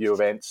pay-per-view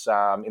events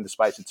in the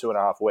space of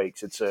 2.5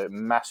 weeks. It's a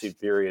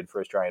massive period for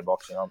Australian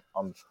boxing.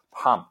 I'm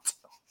pumped.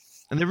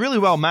 And they're really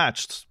well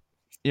matched.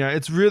 You know,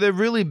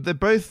 they're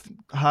both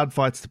hard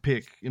fights to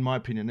pick, in my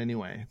opinion,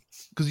 anyway.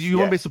 Because you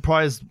won't be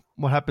surprised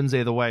what happens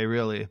either way,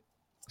 really.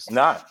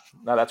 No,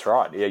 that's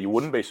right. Yeah, you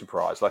wouldn't be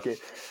surprised.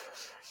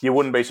 You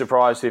wouldn't be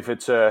surprised if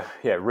it's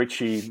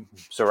Ritchie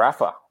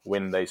Zerafa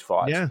win these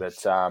fights. Yeah.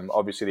 But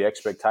obviously the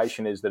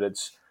expectation is that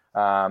it's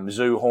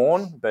Tszyu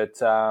Horn, but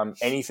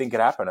anything could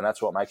happen, and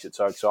that's what makes it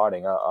so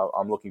exciting.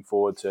 I'm looking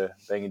forward to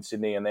being in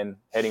Sydney and then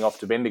heading off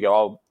to Bendigo.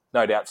 I'll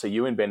no doubt see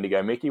you in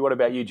Bendigo, Mickey. What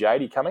about you,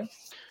 Jade? Are you coming?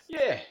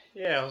 Yeah.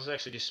 I was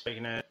actually just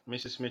speaking to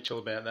Mrs. Mitchell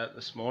about that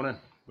this morning.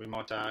 We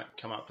might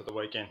come up for the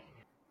weekend.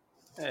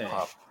 Yeah.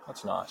 Oh,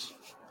 that's nice.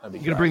 You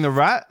going to bring the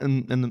rat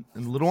and the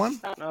little one?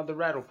 No, the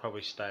rat will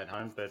probably stay at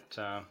home, but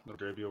little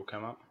Drewby will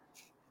come up.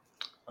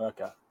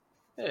 Okay.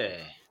 Yeah.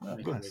 Oh,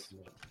 nice.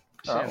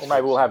 All right, well,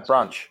 maybe we'll have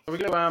brunch.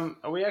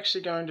 Are we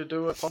actually going to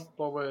do a pod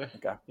while we're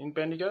in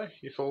Bendigo,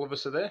 if all of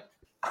us are there?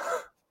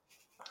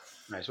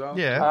 May as well.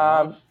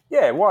 Yeah.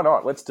 Yeah, why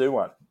not? Let's do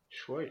one.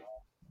 Sweet.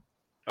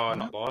 Oh,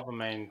 not live. I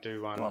mean,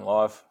 do one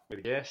live with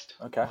a guest.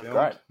 Okay,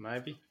 great.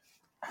 Maybe.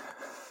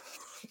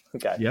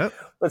 Okay. Yep.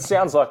 That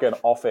sounds like an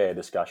off-air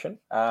discussion.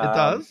 It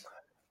does.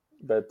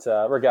 But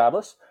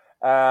regardless,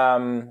 do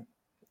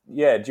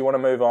you want to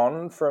move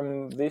on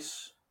from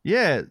this?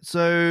 Yeah.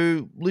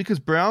 So Lucas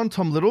Browne,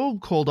 Tom Little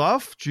called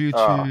off due to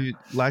funding.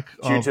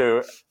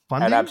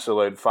 An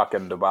absolute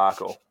fucking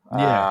debacle.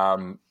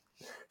 Yeah.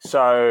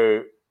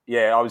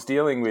 I was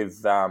dealing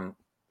with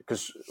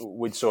because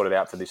we'd sorted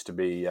out for this to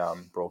be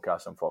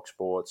broadcast on Fox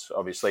Sports.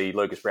 Obviously,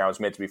 Lucas Browne was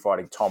meant to be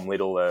fighting Tom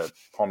Little, a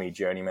Pommy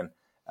journeyman,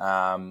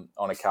 on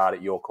a card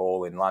at York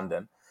Hall in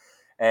London.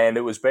 And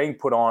it was being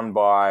put on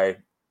by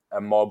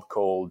a mob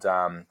called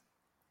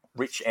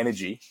Rich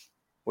Energy,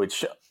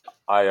 which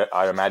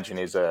I imagine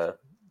is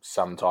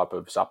some type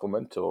of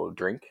supplement or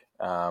drink.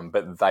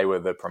 But they were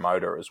the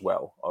promoter as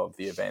well of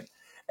the event.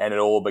 And it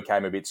all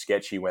became a bit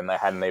sketchy when they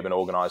hadn't even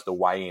organised a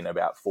weigh-in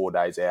about 4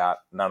 days out.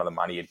 None of the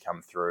money had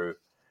come through.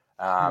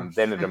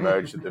 Then it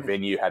emerged that the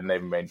venue hadn't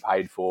even been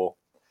paid for.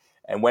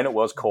 And when it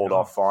was called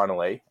off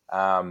finally,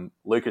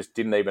 Lucas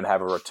didn't even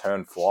have a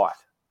return flight.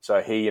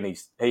 So he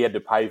had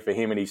to pay for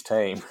him and his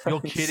team.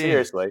 You're kidding.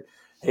 Seriously.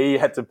 He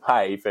had to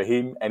pay for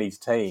him and his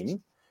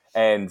team.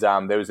 And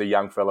there was a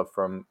young fella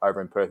from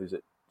over in Perth, is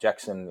it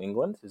Jackson,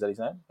 England? Is that his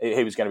name?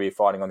 He was going to be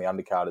fighting on the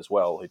undercard as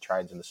well, who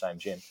trains in the same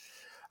gym.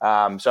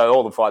 So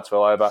all the fights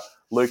fell over.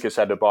 Lucas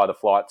had to buy the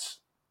flights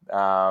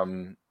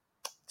to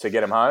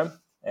get him home.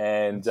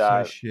 And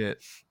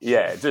shit.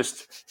 Yeah,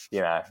 just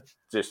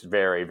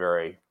very,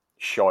 very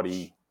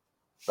shoddy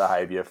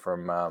behaviour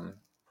from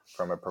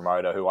a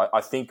promoter who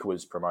I think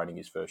was promoting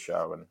his first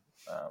show and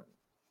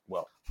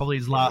probably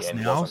his last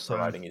now. So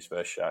promoting his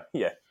first show,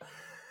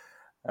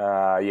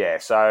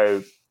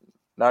 So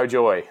no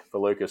joy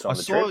for Lucas on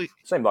the trip.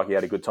 Seemed like he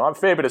had a good time.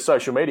 Fair bit of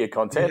social media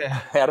content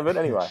out of it,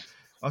 anyway.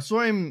 I saw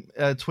him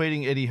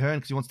tweeting Eddie Hearn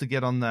because he wants to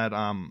get on that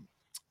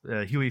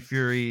Huey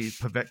Fury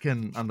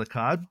Povetkin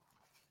undercard.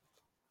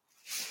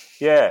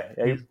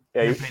 He's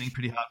campaigning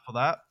pretty hard for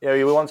that. Yeah,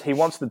 he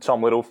wants the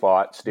Tom Little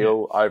fight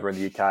still over in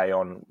the UK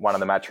on one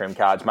of the Matchroom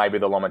cards. Maybe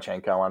the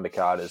Lomachenko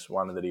undercard is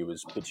one that he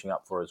was pitching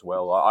up for as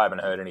well. I haven't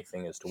heard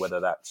anything as to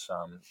whether that's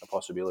a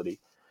possibility.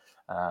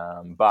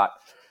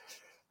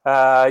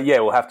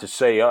 We'll have to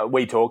see.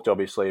 We talked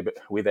obviously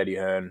with Eddie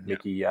Hearn,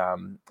 Mickey,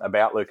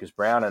 about Lucas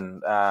Browne,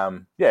 and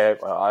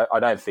I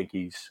don't think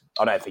he's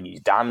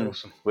done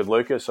with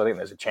Lucas. I think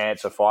there's a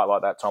chance a fight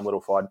like that Tom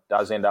Little fight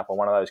does end up on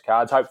one of those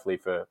cards. Hopefully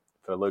for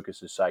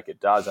Lucas's sake it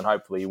does, and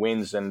hopefully he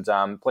wins. And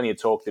plenty of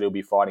talk that he'll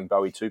be fighting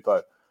Bowie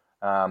Tupou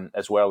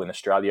as well in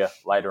Australia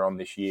later on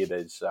this year.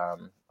 There's a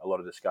lot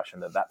of discussion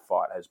that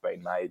fight has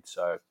been made,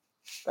 so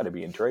that'd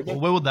be intriguing.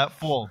 Well, where would that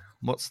fall?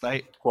 What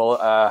state?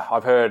 Well,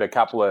 I've heard a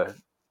couple of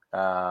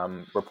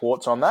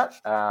reports on that.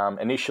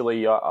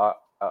 Initially,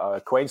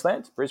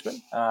 Queensland,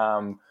 Brisbane.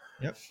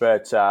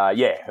 But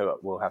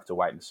we'll have to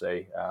wait and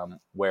see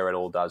where it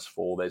all does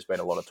fall. There's been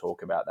a lot of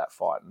talk about that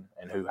fight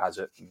and who has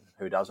it and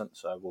who doesn't.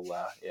 So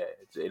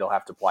it'll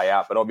have to play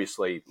out. But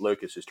obviously,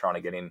 Lucas is trying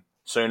to get in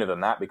sooner than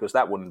that because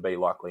that wouldn't be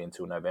likely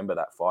until November,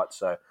 that fight.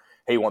 So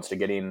he wants to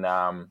get in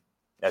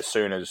as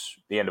soon as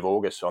the end of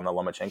August on the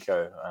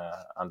Lomachenko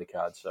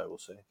undercard. So we'll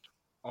see.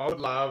 I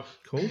would love,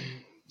 cool.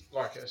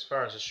 Like as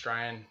far as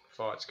Australian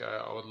fights go,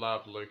 I would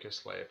love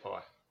Lucas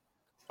Leapai.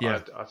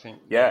 Yeah, I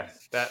think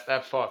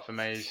that fight for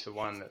me is the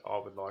one that I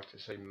would like to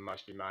see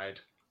most be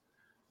made,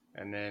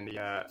 and then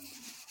the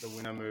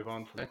winner move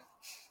on from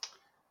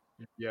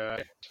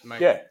there.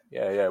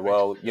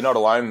 Well, you're not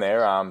alone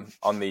there.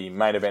 On the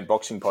Main Event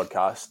Boxing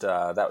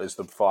podcast, that was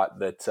the fight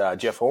that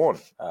Jeff Horn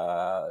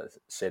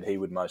said he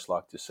would most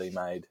like to see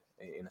made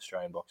in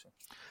Australian boxing.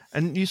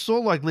 And you saw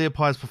like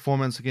Leapai's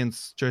performance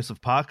against Joseph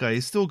Parker.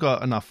 He's still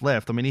got enough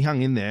left. I mean, he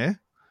hung in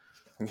there.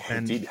 He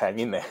did hang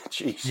in there.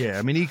 Jeez. Yeah,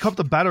 I mean, he copped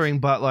a battering,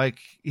 but like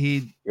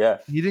he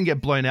didn't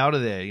get blown out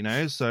of there, you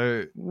know.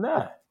 So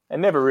no,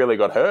 and never really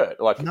got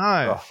hurt. Like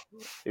no,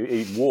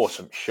 he wore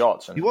some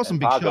shots. And he wore some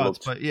big Parker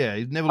shots, but yeah,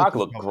 he never. Parker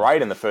looked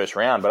great in the first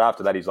round, but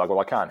after that, he's like, well,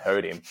 I can't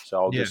hurt him,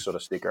 so I'll just sort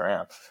of stick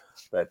around.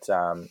 But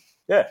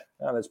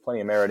there's plenty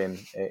of merit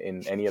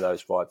in any of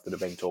those fights that have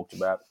been talked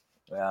about.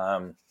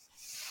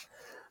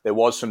 There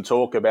was some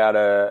talk about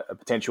a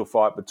potential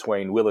fight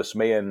between Willis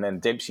Meehan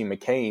and Dempsey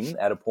McKean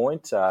at a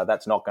point.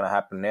 That's not going to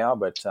happen now,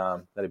 but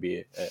that'd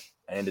be an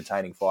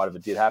entertaining fight if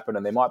it did happen.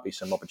 And there might be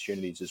some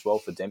opportunities as well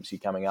for Dempsey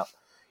coming up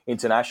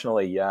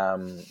internationally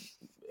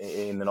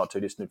in the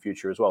not-too-distant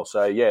future as well.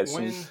 So,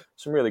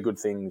 some really good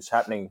things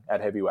happening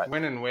at heavyweight.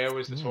 When and where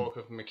was the talk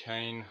of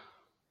McKean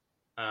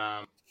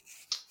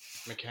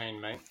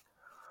Meehan?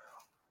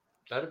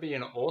 That'd be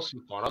an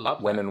awesome fight. I love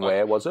that. When and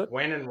where was it?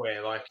 When and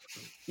where, like...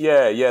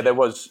 Yeah, there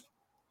was...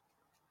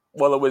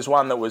 Well, it was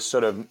one that was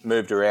sort of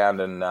moved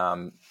around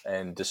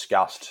and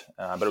discussed,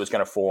 but it was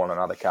going to fall on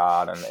another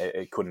card and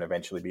it couldn't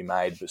eventually be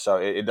made. So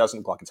it doesn't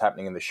look like it's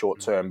happening in the short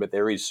term, but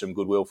there is some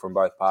goodwill from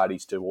both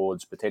parties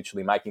towards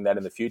potentially making that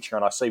in the future.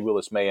 And I see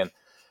Willis Meehan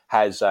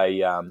has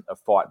a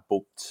fight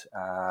booked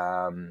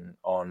on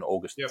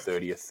August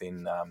 30th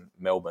in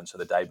Melbourne, so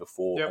the day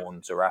before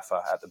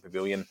Horn-Zerafa at the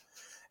Pavilion.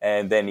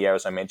 And then,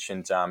 as I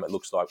mentioned, it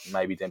looks like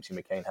maybe Dempsey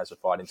McKean has a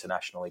fight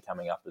internationally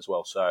coming up as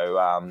well.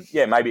 So,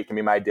 maybe it can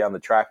be made down the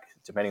track,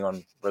 depending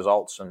on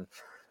results and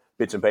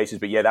bits and pieces.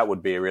 But, that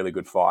would be a really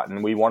good fight.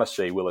 And we want to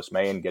see Willis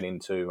Meehan get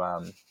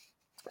into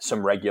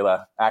some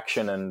regular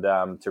action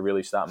and to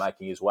really start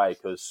making his way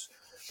because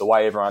the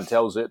way everyone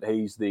tells it,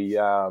 he's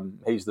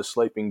the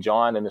sleeping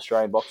giant in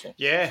Australian boxing.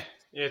 Yeah,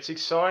 it's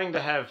exciting to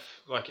have,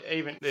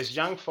 even there's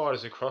young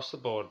fighters across the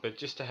board, but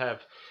just to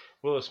have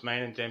Willis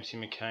Meehan and Dempsey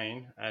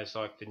McKean as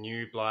the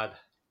new blood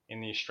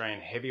in the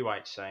Australian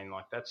heavyweight scene,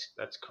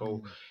 that's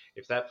cool.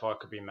 If that fight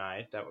could be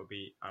made, that would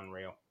be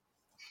unreal.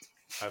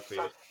 Hopefully,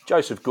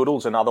 Joseph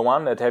Goodall's another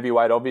one at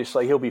heavyweight.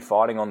 Obviously, he'll be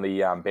fighting on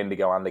the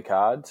Bendigo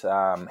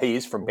undercard. He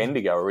is from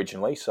Bendigo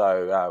originally,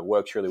 so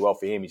works really well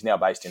for him. He's now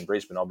based in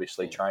Brisbane,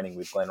 obviously training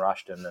with Glenn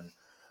Rushton and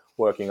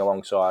working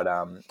alongside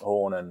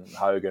Horn and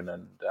Hogan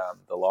and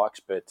the likes.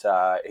 But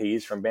he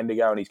is from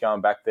Bendigo and he's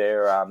going back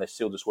there. They're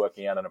still just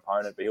working out an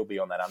opponent, but he'll be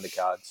on that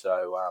undercard.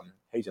 So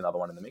he's another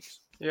one in the mix.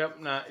 Yep,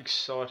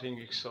 exciting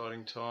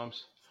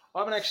times. I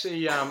haven't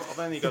actually, I've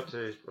only got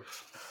to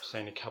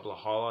seen a couple of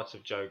highlights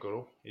of Joe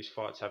Goodall. His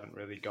fights haven't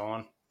really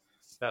gone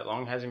that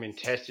long. Hasn't been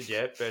tested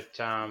yet, but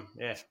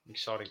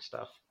exciting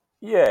stuff.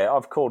 Yeah,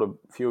 I've called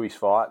a few of his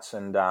fights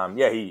and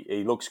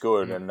he looks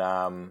good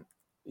and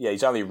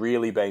he's only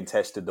really been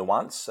tested the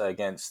once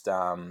against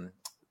the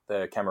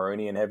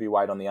Cameroonian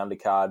heavyweight on the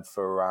undercard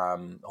for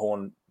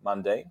Horn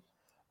Mundine.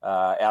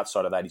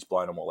 Outside of that, he's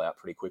blown them all out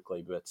pretty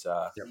quickly. But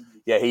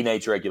he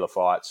needs regular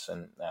fights,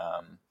 and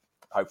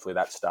hopefully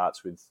that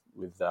starts with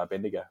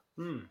Bendigo.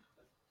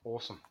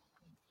 Awesome.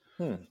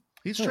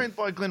 He's trained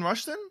by Glenn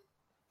Rushton?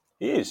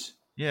 He is.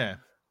 Yeah.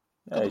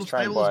 He's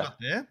trained by... Got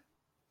there.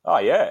 Oh,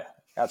 yeah.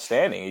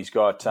 Outstanding. He's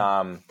got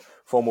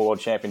former world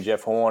champion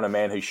Jeff Horn, a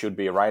man who should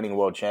be a reigning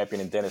world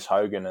champion, and Dennis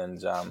Hogan.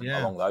 And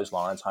along those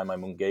lines, Jaime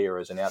Munguia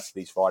has announced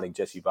that he's fighting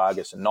Jesse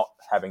Vargas and not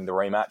having the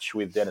rematch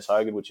with Dennis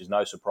Hogan, which is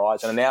no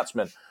surprise. An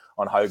announcement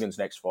on Hogan's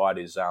next fight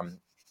is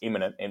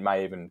imminent. It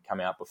may even come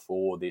out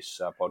before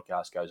this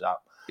podcast goes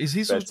up. Is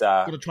he But,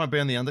 going to try and be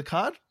on the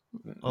undercard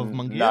of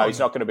Munguia? No, he's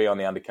not going to be on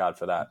the undercard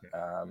for that.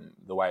 Okay.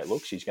 The way it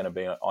looks, he's going to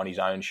be on his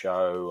own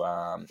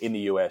show in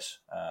the US.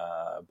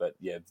 But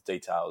yeah, the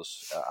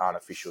details aren't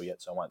official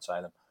yet, so I won't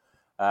say them.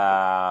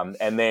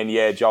 And then,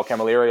 Joel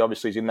Camilleri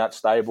obviously is in that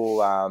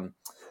stable.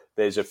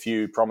 There's a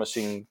few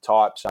promising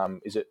types.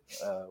 Is it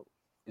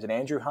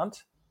Andrew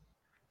Hunt?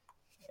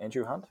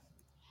 Andrew Hunt?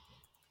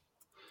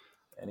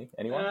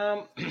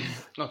 Anyone?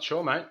 Not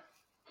sure, mate.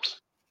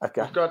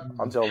 Okay,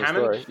 I'm telling the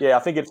story. Yeah, I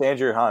think it's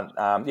Andrew Hunt.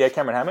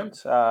 Cameron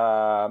Hammond.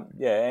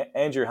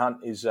 Andrew Hunt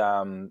is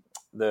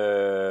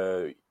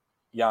the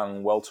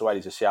young welterweight.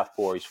 He's a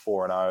southpaw. He's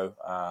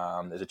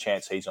 4-0. There's a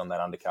chance he's on that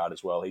undercard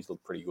as well. He's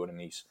looked pretty good in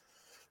his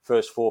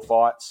first 4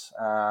 fights.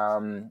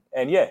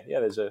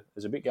 There's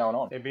a bit going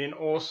on. It'd be an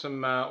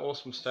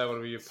awesome stable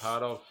to be a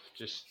part of.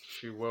 Just a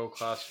few world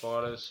class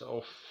fighters,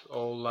 all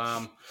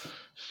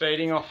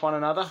feeding off one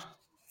another.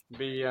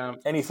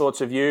 Any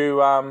thoughts of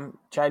you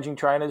changing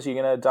trainers? Are you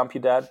going to dump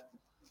your dad?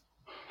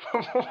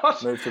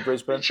 What? Move to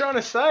Brisbane? What are you trying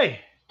to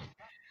say?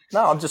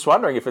 No, I'm just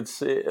wondering if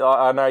it's...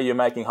 I know you're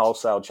making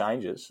wholesale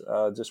changes.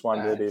 Just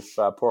wondered if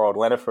poor old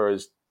Lenifer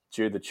is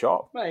due the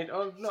chop. Mate,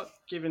 I'm not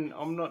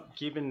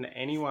giving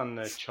anyone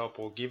the chop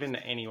or giving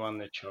anyone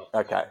the chop.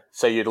 Okay,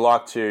 so you'd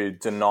like to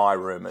deny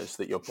rumours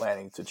that you're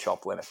planning to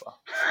chop Lenifer.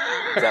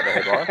 Is that the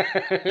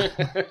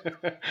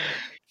headline?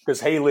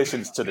 Because he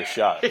listens to the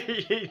show.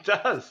 He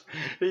does.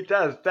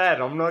 Dad,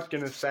 I'm not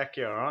going to sack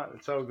you, all right?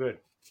 It's all good.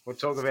 We'll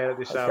talk about it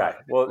this hour. Okay.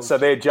 Well, so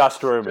they're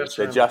just rumours.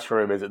 They're just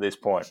rumours at this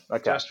point.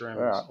 Okay. Just rumours.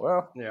 All right.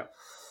 Well. Yeah.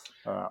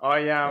 All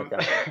right.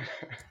 Okay.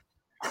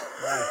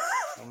 No,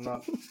 I'm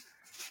not.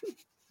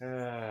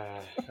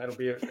 That'll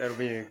be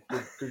a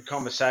good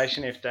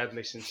conversation if Dad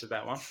listens to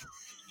that one.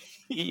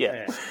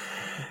 Yeah.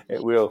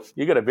 It will.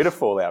 You got a bit of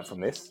fallout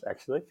from this,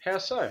 actually. How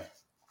so?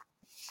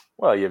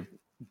 Well, you've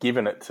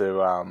given it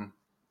to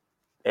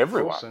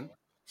everyone. Paulson.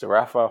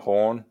 Zerafa,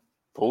 Horn,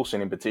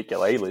 Paulson in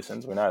particular. He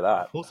listens. We know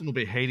that. Paulson will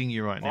be hating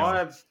you right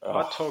now.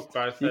 I talk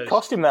both. You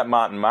cost him that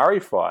Martin Murray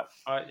fight.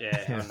 I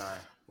know.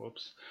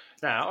 Whoops.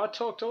 No, I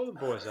talked all the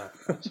boys up.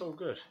 It's all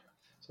good.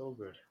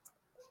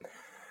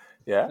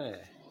 Yeah.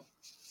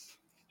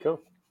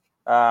 Cool.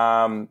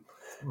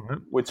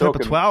 We're Top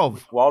talking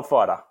 12.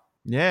 Wildfighter.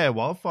 Yeah,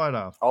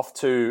 Wildfighter. Off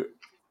to,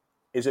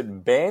 is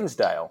it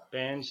Bairnsdale?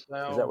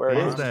 Bairnsdale. Is that where it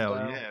is?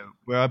 Bairnsdale, yeah.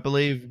 Where I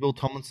believe Will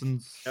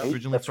Tomlinson's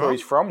originally That's from. where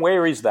he's from.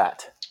 Where is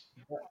that?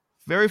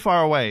 Very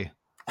far away.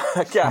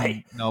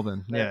 Okay.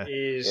 Melbourne, That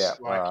is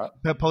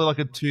probably like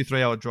a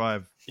 2-3 hour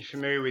drive. You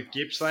familiar with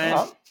Gippsland?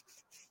 Right.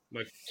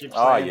 Like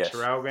Gippsland, yes.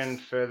 Traralgon,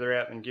 further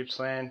out than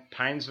Gippsland,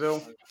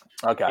 Paynesville.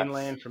 Okay.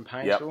 Inland from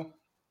Paynesville. Yep.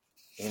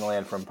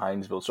 Inland from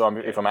Paynesville. So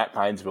if I'm at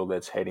Paynesville,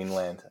 that's head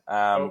inland.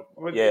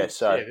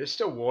 There's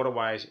still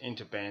waterways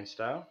into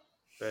Bairnsdale,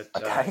 but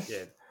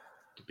the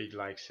big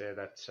lakes there.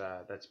 That's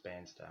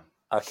Bairnsdale.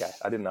 Okay,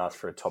 I didn't ask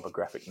for a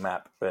topographic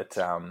map, but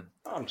I'm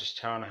just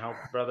trying to help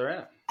a brother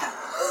out.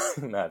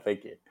 No,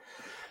 thank you.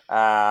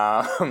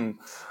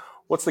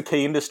 What's the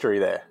key industry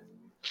there?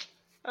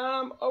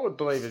 I would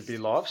believe it'd be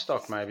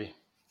livestock, maybe.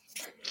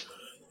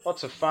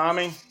 Lots of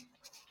farming,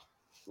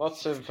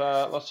 lots of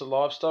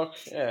livestock.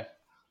 Yeah.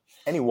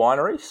 Any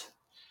wineries?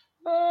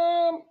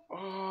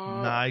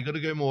 Nah, you got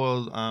to go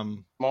more.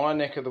 My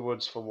neck of the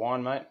woods for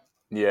wine, mate.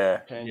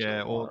 Yeah.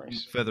 Or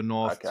further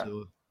north. Okay.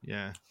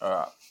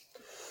 All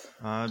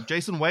right.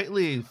 Jason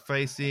Waitley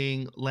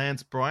facing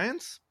Lance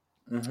Bryant.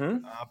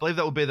 Mm-hmm. I believe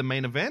that will be the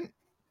main event.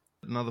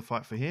 Another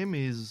fight for him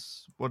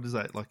is, what is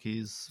that, like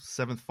his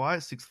 7th fight,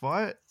 6th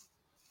fight?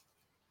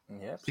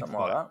 Yeah, something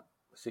like that.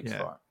 6th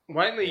fight.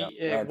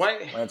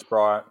 Waitley, Lance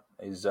Bryant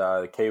is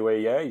the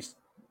Kiwi. Yeah, he's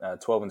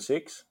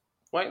 12-6.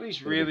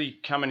 Waitley's really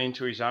coming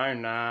into his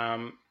own.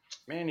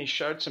 Man, he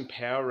showed some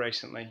power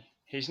recently.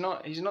 He's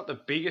not the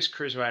biggest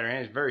cruiserweight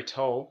around. He's very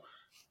tall,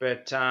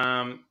 but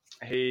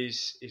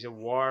he's a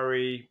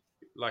wiry,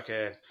 like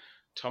a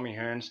Tommy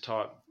Hearns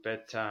type.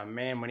 But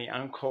man, when he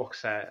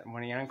uncorks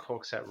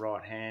that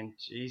right hand,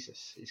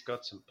 Jesus, he's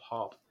got some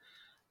pop.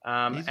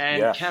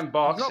 Can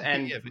box,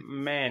 and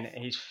man,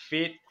 he's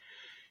fit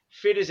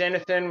as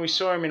anything. We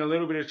saw him in a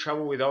little bit of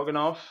trouble with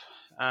Oganov.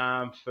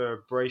 For a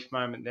brief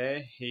moment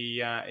there,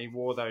 he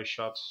wore those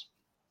shots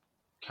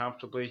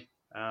comfortably,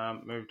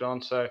 moved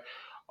on. So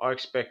I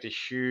expect a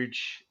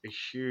huge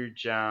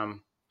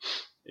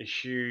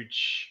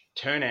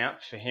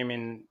turnout for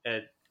him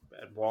at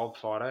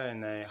Wildfighter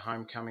in the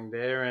homecoming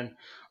there, and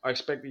I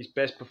expect his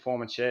best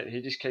performance yet.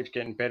 He just keeps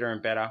getting better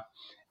and better.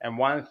 And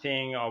one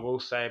thing I will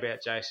say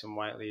about Jason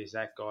Waitley is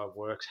that guy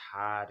works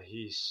hard.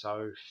 He's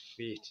so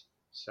fit.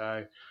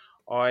 So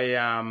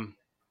I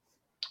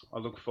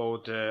look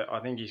forward to. I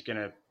think he's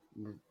gonna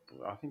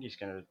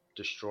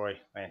destroy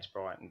Lance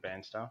Bryant and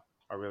Bairnsdale.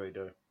 I really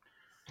do.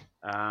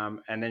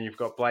 And then you've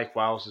got Blake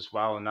Wells as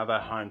well, another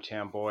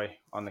hometown boy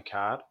on the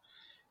card,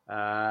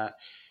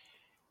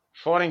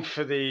 fighting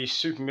for the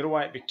super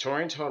middleweight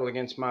Victorian title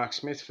against Mark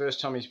Smith. First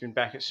time he's been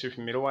back at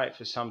super middleweight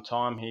for some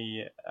time.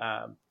 He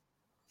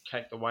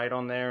take the weight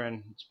on there,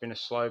 and it's been a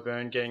slow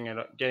burn getting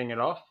it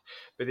off.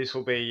 But this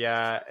will be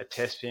a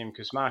test for him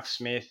because Mark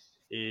Smith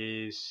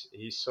he's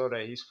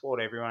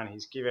fought everyone.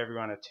 He's give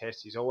everyone a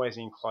test. He's always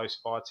in close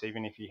fights,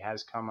 even if he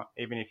has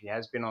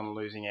been on the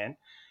losing end.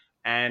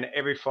 And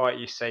every fight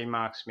you see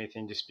Mark Smith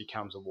in just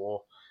becomes a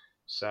war.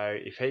 So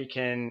if he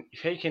can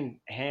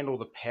handle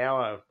the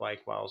power of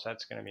Blake Wells,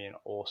 that's going to be an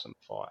awesome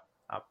fight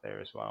up there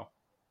as well.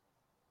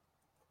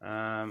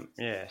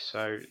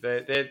 So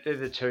they're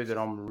the two that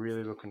I'm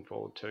really looking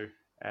forward to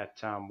at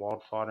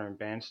Wildfighter and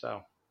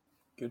Bairnsdale.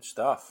 Good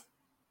stuff.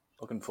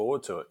 Looking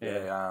forward to it.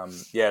 I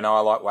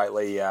like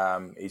Whateley.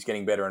 He's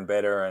getting better and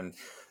better, and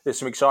there's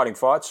some exciting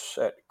fights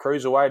at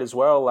cruiserweight as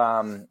well.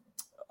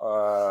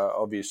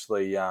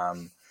 Obviously,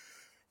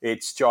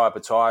 it's Jai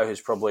Opetaia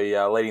who's probably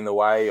leading the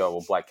way.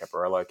 Or Blake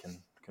Caparello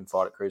can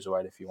fight at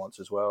cruiserweight if he wants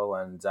as well.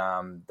 And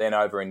then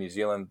over in New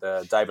Zealand,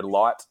 David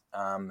Light,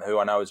 who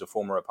I know is a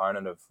former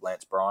opponent of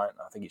Lance Bryant.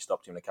 I think he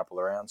stopped him in a couple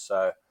of rounds.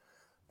 So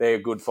they're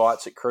good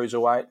fights at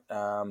cruiserweight.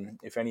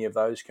 If any of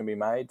those can be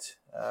made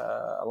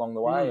along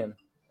the way, and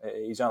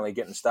he's only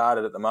getting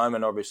started at the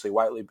moment, obviously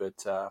Whateley,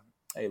 but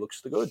he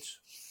looks the goods.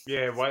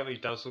 Yeah, Whateley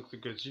does look the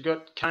goods. You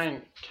got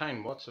Kane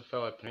Watts, a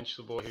fellow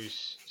Peninsula boy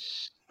who's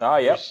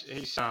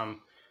he's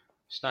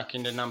snuck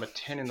into number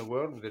 10 in the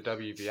world with the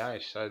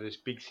WBA. So there's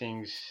big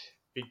things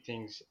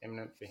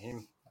imminent for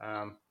him.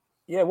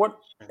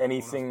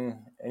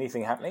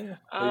 Anything happening?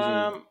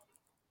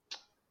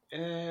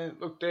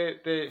 Look,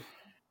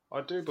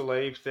 I do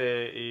believe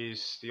there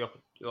is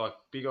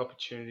big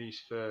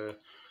opportunities for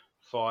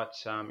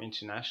fights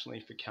internationally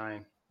for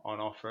Kane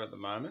on offer at the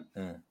moment.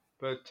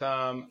 But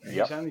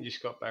he's only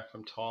just got back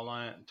from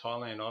Thailand.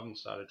 I haven't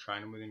started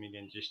training with him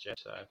again just yet,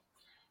 so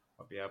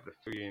I'll be able to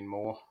fill you in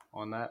more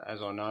on that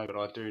as I know. But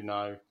I do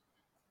know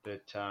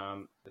that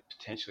there's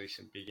potentially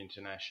some big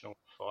international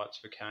fights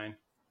for Kane,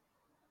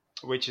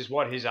 which is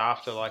what he's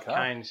after.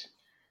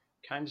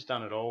 Kane's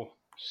done it all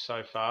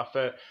so far.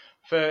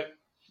 For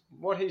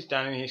what he's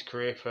done in his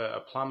career for a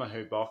plumber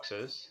who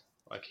boxes,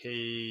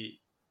 he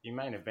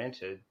main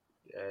evented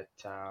at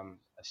a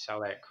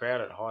sellout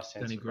crowd at High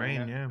Sense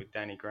with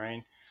Danny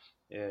Green.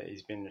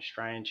 He's been an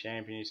Australian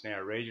champion. He's now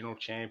a regional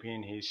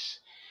champion. He's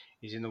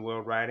in the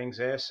world ratings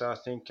there. So I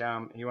think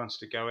he wants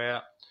to go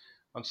out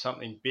on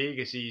something big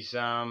as he's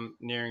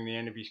nearing the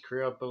end of his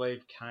career. I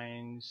believe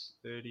Kane's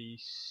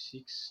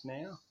 36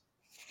 now.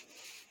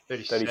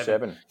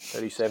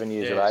 37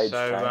 years of age.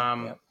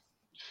 So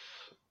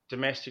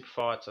domestic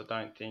fights, I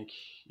don't think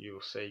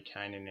you'll see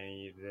Kane in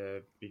any of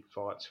the big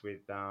fights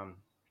with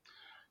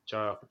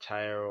Jai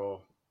Opetaia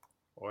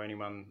or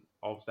anyone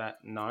of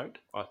that note.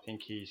 I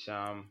think he's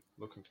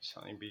looking for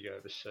something big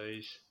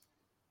overseas.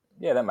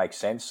 Yeah, that makes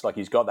sense.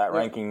 He's got that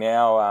ranking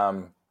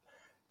now.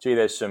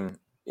 There's some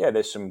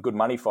good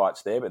money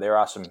fights there, but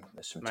there's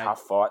some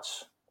tough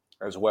fights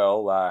as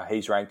well.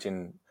 He's ranked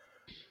in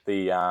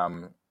the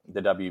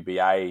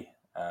WBA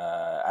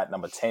at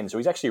number 10, so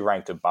he's actually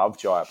ranked above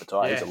Jai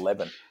Opetaia. He's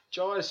 11.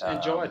 Jai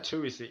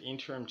too is the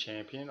interim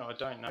champion. I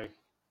don't know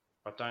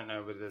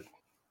whether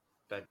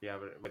they'd be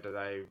able to, whether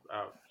they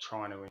are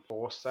trying to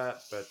enforce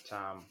that, but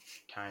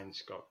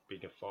Kane's got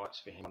bigger fights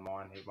for him in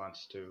mind. He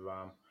wants to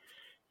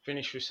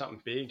finish with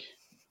something big.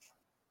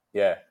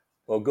 Yeah.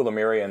 Well,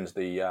 Gulamirian's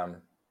the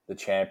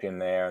champion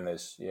there, and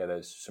there's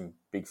some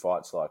big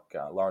fights like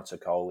Lawrence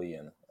Okoli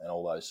and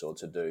all those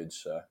sorts of dudes.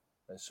 So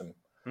there's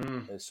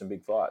some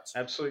big fights.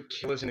 Absolute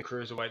killers in the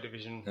cruiserweight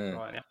division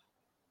right now.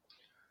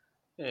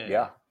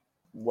 Yeah.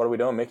 What are we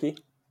doing, Mickey?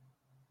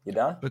 You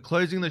done? We're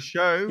closing the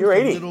show. You're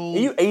eating. Are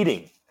you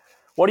eating?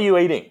 What are you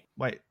eating?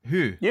 Wait,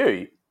 who?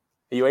 You.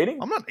 Are you eating?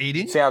 I'm not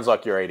eating. Sounds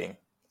like you're eating.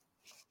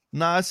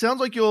 Nah, it sounds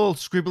like you're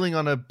scribbling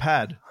on a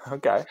pad.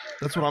 Okay.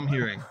 That's what I'm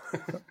hearing.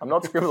 I'm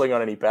not scribbling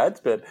on any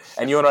pads,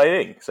 and you're not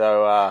eating.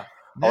 So I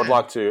would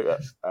like to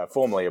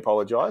formally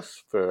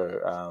apologise for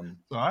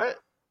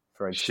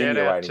for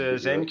insinuating. Shout out to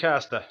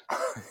Zencaster.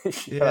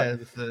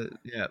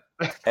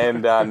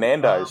 And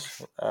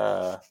Nando's.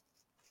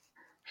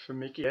 For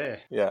Mickey,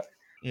 yeah.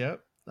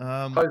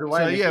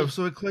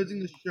 So we're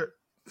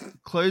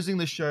closing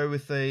the show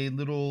with a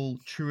little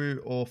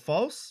true or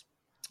false.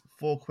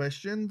 4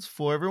 questions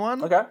for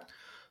everyone. Okay.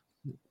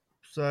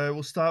 So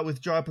we'll start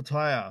with Jai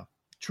Opetaia.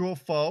 True or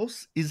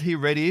false? Is he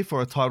ready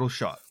for a title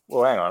shot?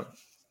 Well, hang on.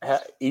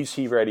 Is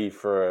he ready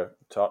for a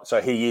title?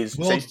 So he is.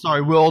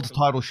 World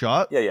title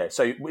shot. Yeah.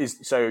 So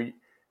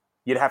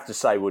you'd have to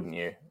say, wouldn't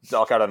you?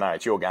 I don't know.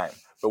 It's your game.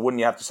 But wouldn't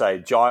you have to say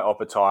Jai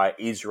Opetaia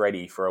is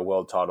ready for a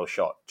world title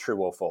shot? True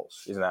or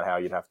false? Isn't that how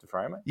you'd have to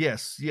frame it?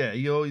 Yes. Yeah.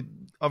 You're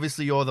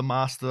the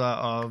master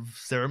of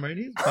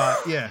ceremonies.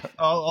 But yeah,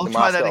 I'll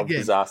try that again.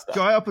 Disaster.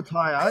 Jai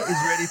Opetaia is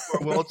ready for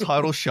a world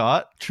title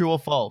shot. True or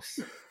false?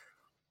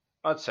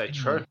 I'd say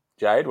true.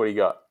 Jade, what do you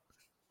got?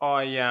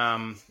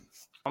 I'm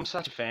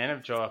such a fan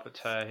of Jai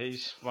Opetaia.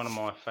 He's one of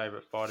my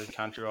favourite fighters in the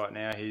country right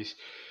now. He's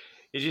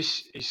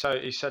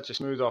such a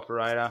smooth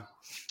operator.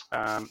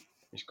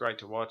 He's great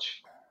to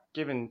watch.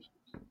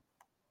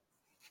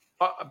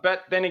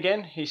 But then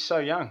again, he's so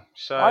young.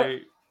 So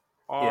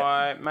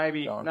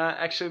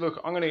Actually,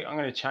 look, I'm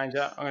gonna change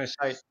that. I'm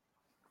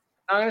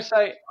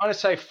gonna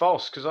say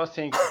false because I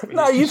think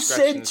No, he's you've just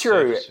scratching said the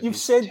true. surface of You've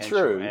his said potential,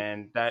 true.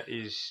 and that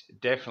is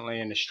definitely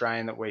an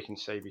Australian that we can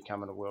see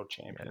becoming a world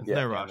champion no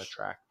down rush. the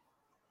track.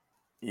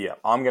 Yeah,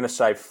 I'm going to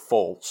say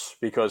false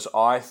because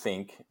I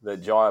think that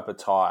Jai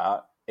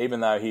Opetaia, even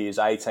though he is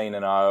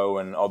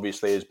 18-0 and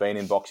obviously has been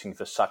in boxing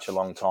for such a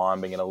long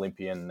time, being an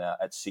Olympian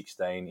at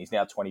 16, he's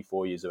now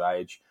 24 years of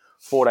age,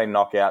 14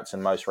 knockouts,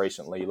 and most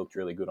recently he looked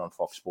really good on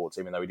Fox Sports,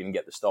 even though he didn't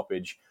get the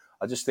stoppage.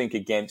 I just think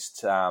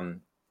against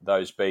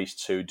those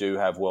beasts who do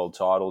have world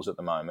titles at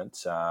the moment,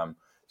 so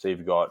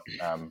you've got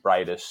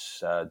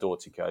Bradis,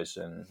 Dorticos,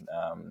 and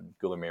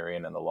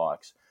Gulamirian and the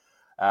likes.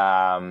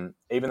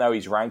 Even though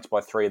he's ranked by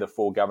 3 of the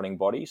 4 governing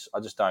bodies, I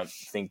just don't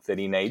think that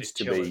he needs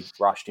to be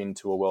rushed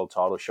into a world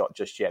title shot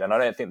just yet. And I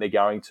don't think they're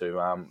going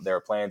to. There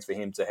are plans for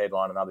him to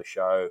headline another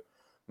show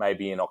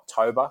maybe in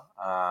October.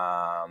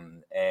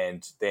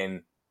 And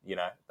then,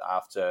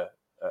 after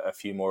a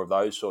few more of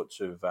those sorts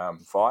of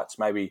fights,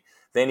 maybe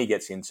then he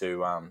gets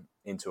into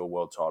a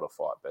world title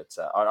fight. But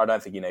I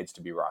don't think he needs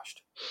to be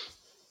rushed.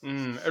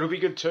 It'll be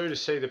good too to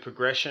see the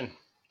progression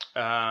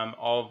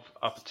of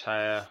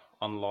Opetaia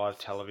on live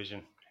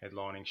television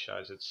headlining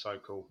shows. It's so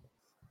cool.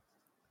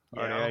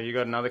 Yeah. You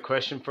got another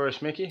question for us,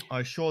 Mickey?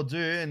 I sure do,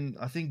 and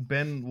I think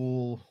Ben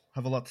will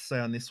have a lot to say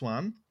on this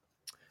one.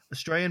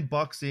 Australian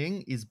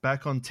boxing is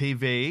back on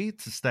TV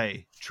to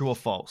stay. True or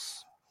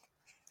false?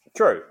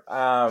 True.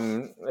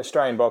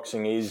 Australian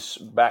boxing is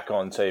back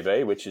on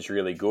TV, which is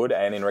really good.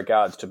 And in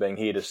regards to being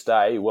here to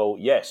stay, well,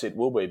 yes, it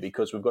will be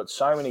because we've got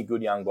so many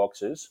good young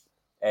boxers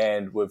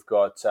and we've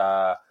got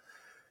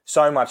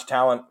so much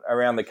talent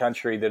around the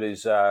country that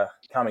is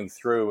coming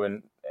through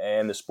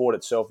and the sport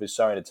itself is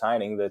so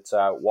entertaining that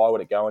why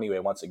would it go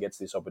anywhere once it gets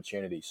this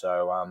opportunity?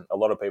 So a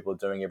lot of people are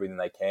doing everything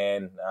they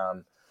can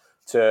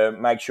to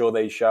make sure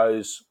these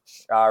shows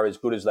are as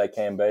good as they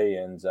can be.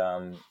 And,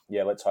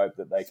 let's hope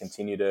that they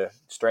continue to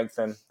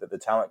strengthen, that the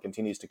talent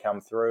continues to come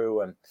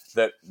through and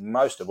that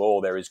most of all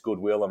there is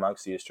goodwill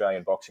amongst the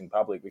Australian boxing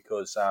public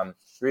because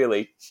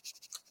really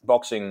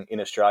boxing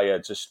in Australia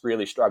just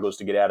really struggles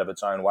to get out of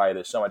its own way.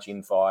 There's so much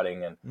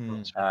infighting and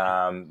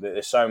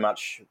there's so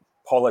much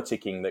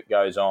politicking that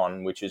goes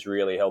on, which has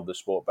really held the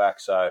sport back.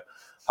 So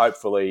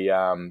hopefully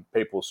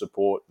people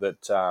support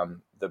that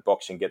that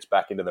boxing gets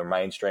back into the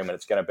mainstream and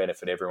it's going to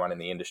benefit everyone in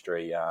the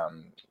industry.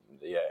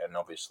 And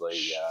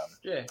obviously,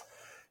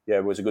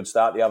 it was a good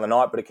start the other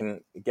night, but it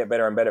can get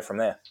better and better from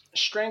there.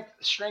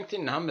 Strength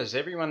in numbers.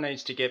 Everyone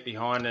needs to get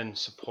behind and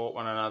support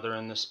one another,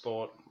 and the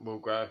sport will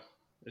grow.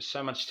 There's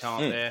so much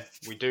talent there.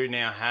 We do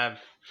now have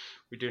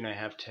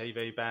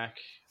TV back.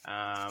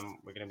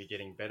 We're going to be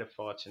getting better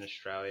fights in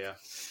Australia,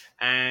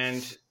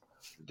 and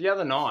the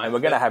other night, and we're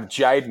going to have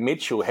Jade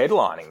Mitchell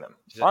headlining them.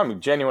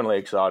 I'm genuinely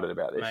excited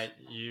about this, mate.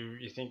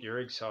 You think you're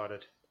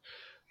excited,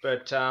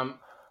 but I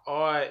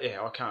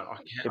can't.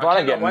 If I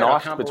don't get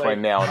knifed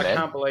between now and then,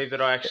 I can't believe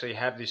that I actually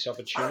have this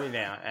opportunity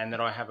now, and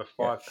that I have a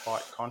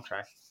 5-fight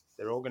contract.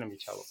 They're all going to be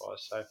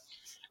televised. So,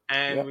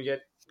 and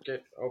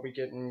I'll be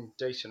getting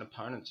decent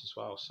opponents as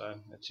well. So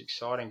it's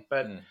exciting.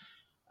 But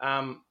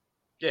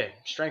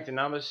strength in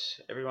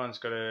numbers. Everyone's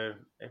got to.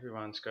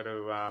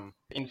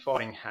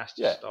 Infighting has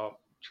to stop.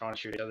 Trying to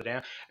shoot each other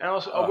down. And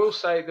also, I will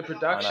say the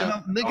production...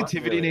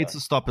 Negativity needs to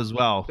stop as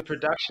well. The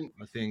production...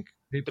 I think.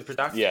 The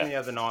production the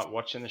other night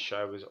watching the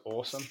show was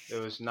awesome.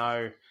 There was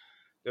no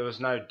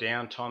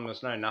downtime. There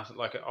was no nothing.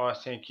 Like, I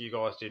think you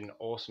guys did an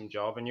awesome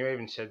job. And you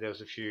even said there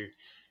was a few...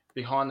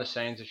 Behind the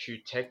scenes, a few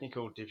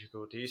technical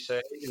difficulties.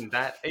 So even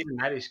that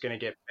is going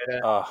to get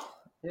better. Oh,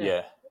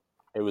 yeah.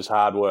 It was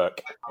hard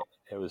work.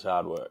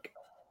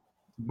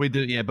 We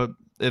did, but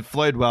it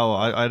flowed well.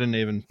 I didn't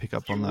even pick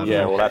up on that.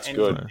 Yeah, well, that's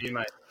good.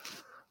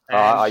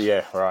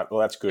 Right. Well,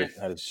 that's good.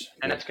 It's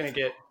going to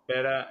get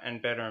better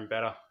and better and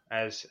better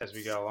as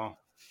we go along.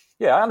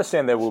 Yeah, I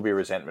understand there will be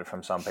resentment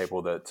from some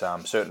people that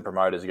certain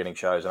promoters are getting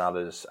shows and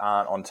others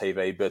aren't on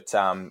TV. But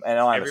and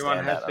I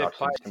understand that. And I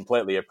can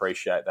completely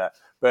appreciate that.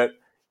 But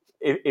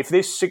if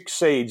this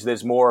succeeds,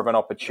 there's more of an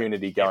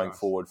opportunity going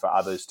forward for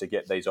others to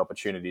get these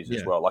opportunities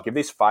as well. Like if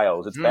this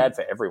fails, it's bad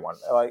for everyone.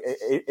 Like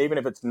even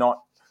if it's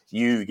not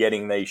you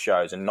getting these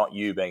shows and not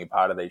you being a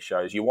part of these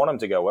shows, you want them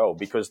to go well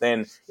because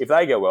then if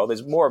they go well,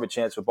 there's more of a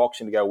chance for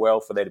boxing to go well,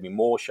 for there to be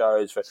more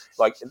shows. For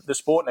like the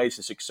sport needs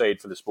to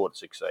succeed for the sport to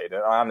succeed.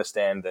 And I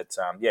understand that,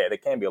 there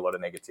can be a lot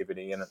of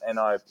negativity and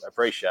I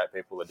appreciate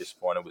people are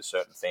disappointed with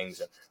certain things.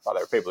 And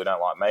there are people who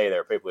don't like me. There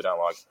are people who don't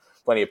like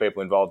plenty of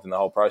people involved in the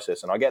whole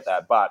process. And I get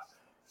that. But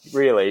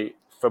really,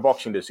 for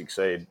boxing to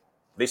succeed,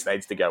 this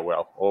needs to go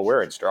well or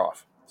we're in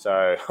strife.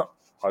 So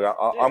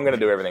I'm going to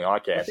do everything I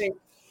can.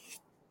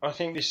 I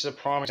think this is a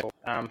prime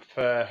example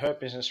for Hurt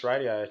Business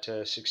Radio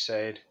to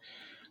succeed.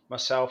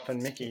 Myself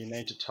and Mickey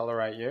need to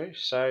tolerate you.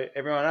 So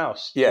everyone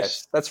else,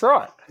 yes, that's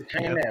right.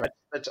 Hang in there.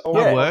 Let's all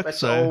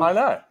I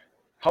know.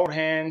 Hold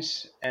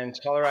hands and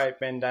tolerate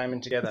Ben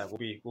Damon together.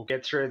 We'll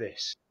get through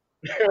this.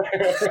 You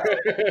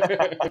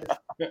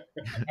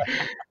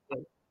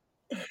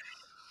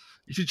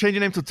should change your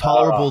name to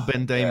Tolerable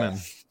Ben Damon.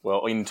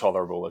 well,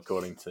 intolerable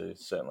according to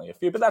certainly a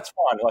few. But that's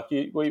fine. Like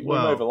we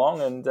move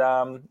along, and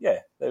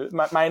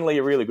mainly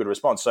a really good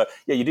response. So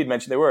yeah, you did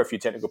mention there were a few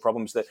technical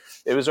problems. That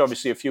there was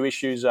obviously a few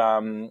issues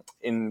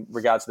in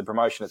regards to the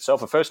promotion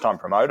itself. A first-time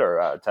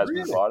promoter,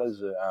 Tasman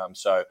Fighters.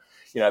 So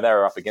they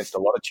were up against a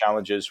lot of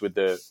challenges with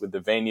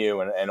the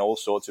venue and all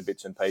sorts of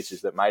bits and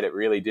pieces that made it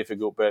really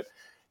difficult. But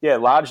yeah,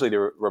 largely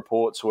the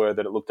reports were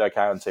that it looked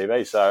okay on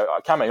TV. So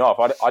coming off,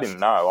 I didn't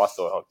know. I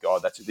thought, oh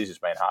God, this has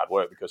been hard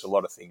work because a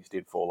lot of things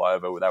did fall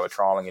over. They were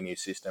trialling a new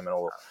system and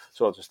all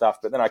sorts of stuff.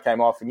 But then I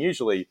came off, and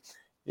usually,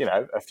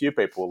 a few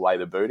people will lay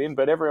the boot in,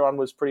 but everyone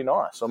was pretty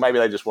nice. Or maybe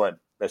they just weren't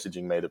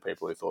messaging me, the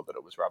people who thought that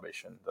it was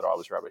rubbish and that I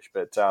was rubbish.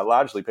 But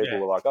largely people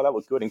were like, oh, that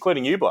looked good,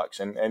 including you blokes.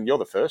 And you're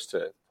the first to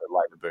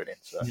lay the boot in.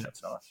 So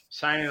that's nice.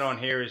 Saying it on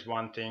here is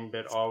one thing,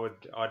 but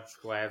I'd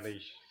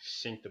gladly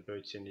sink the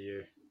boots into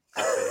you.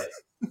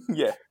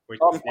 Yeah,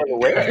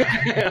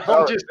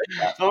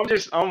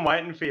 I'm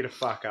waiting for you to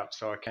fuck up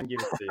so I can give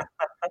it to you.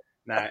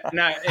 No.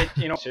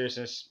 In all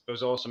seriousness, it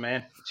was awesome,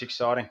 man. It's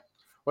exciting.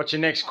 What's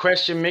your next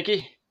question,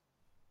 Mickey?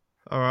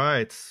 All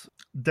right,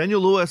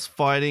 Daniel Lewis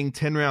fighting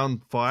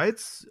 10-round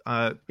fights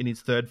in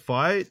his third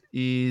fight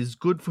is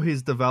good for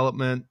his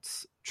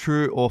development.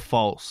 True or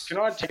false? Can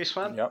I take this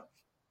one? Yep.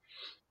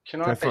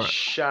 Can I say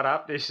shut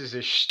up? This is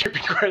a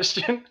stupid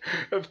question.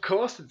 Of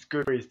course it's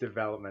good for his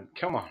development.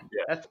 Come on.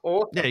 Yeah. That's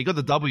awesome. Yeah, you got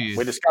the W.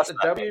 We discussed the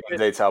W in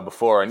detail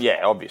before, and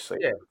obviously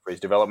for his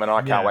development.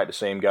 I can't wait to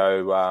see him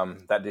go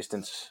that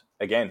distance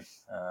again.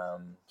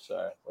 And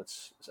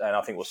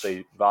I think we'll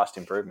see vast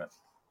improvement.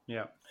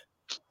 Yeah.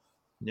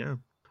 Yeah.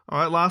 All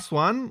right, last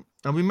one.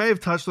 We may have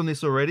touched on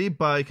this already,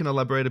 but you can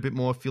elaborate a bit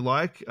more if you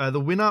like. The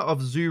winner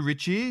of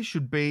Tszyu-Ritchie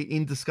should be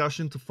in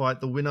discussion to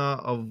fight the winner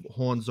of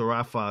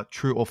Horn-Zerafa.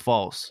 True or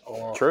false?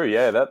 Oh. True,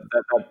 yeah. That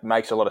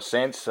makes a lot of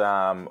sense.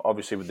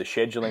 Obviously, with the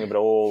scheduling of it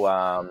all,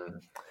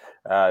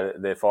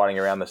 they're fighting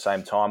around the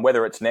same time.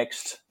 Whether it's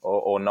next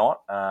or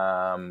not,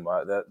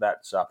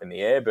 that's up in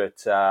the air. But,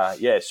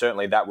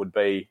 certainly that would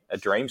be a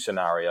dream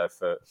scenario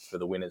for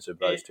the winners of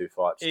those two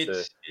fights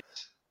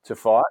to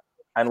fight.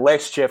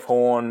 Unless Jeff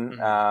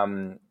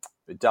Horn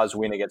does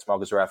win against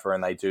Michael Zerafa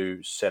and they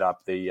do set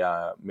up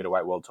the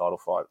middleweight world title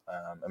fight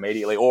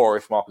immediately, or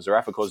if Michael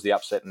Zerafa causes the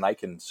upset and they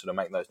can sort of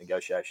make those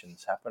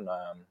negotiations happen.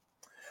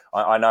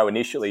 I know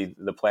initially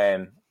the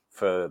plan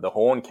for the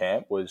Horn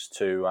camp was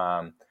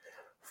to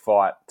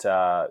fight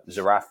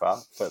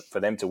Zerafa, for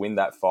them to win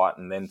that fight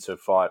and then to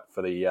fight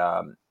for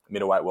the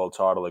middleweight world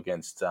title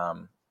against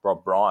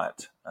Rob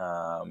Bryant.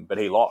 But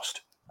he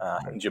lost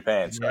in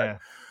Japan.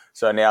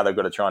 So now they've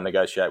got to try and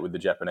negotiate with the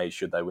Japanese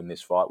should they win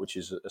this fight, which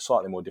is a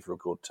slightly more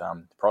difficult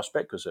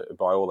prospect because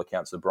by all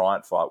accounts the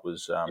Bryant fight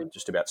was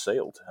just about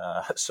sealed.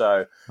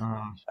 Would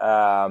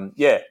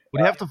he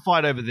have to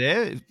fight over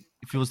there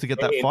if he was to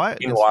get that fight?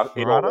 In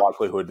all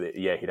likelihood,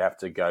 he'd have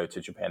to go to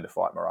Japan to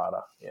fight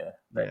Murata. Yeah,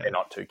 they're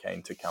not too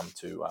keen to come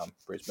to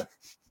Brisbane.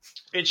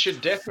 It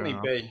should definitely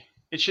be.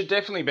 It should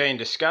definitely be in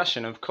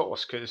discussion, of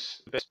course,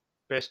 because the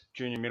best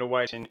junior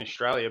middleweights in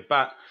Australia.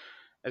 But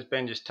as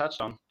Ben just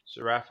touched on,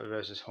 Zerafa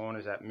versus Horn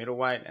is at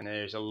middleweight, and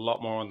there's a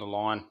lot more on the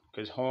line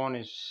because Horn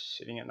is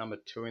sitting at number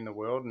 2 in the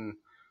world, and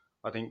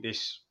I think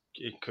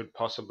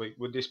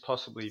would this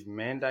possibly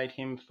mandate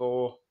him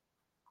for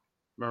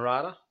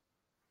Murata?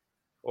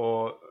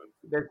 Or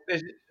I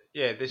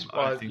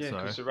think so.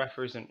 Because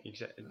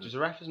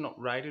Zerafa's not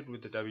rated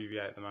with the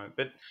WBA at the moment,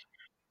 but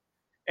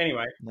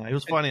anyway, no, he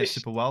was fighting at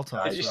super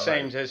welterweight. It just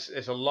seems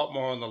there's a lot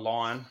more on the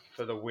line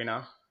for the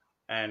winner,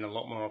 and a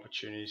lot more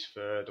opportunities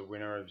for the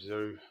winner of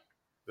Tszyu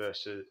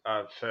versus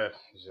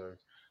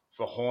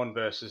for Horn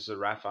versus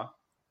Zerafa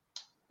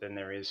than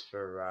there is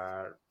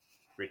for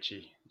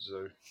Ritchie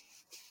Tszyu.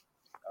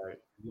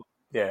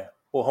 Yeah,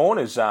 well,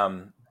 Horn's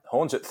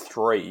at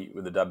 3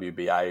 with the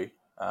WBA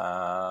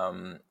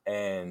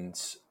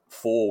and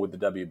 4 with the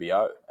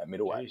WBO at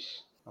middleweight.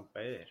 Jeez, not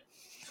bad.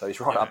 So he's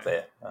right up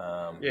there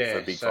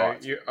for big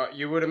fights.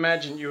 You would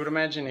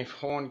imagine if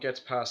Horn gets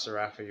past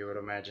Zerafa, you would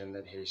imagine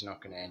that he's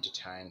not going to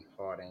entertain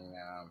fighting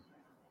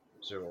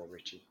Tszyu or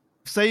Ritchie.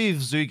 Say if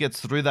Tszyu gets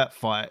through that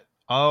fight,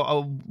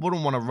 I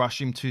wouldn't want to rush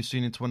him too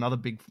soon into another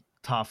big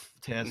tough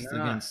test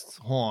against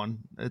Horn.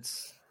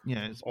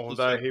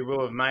 Although he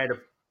will have made a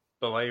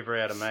believer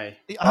out of me.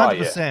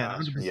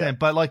 100%.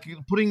 But like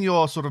putting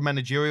your sort of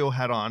managerial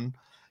hat on,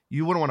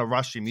 you wouldn't want to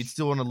rush him. You'd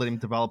still want to let him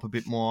develop a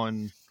bit more.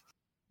 And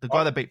the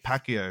guy that beat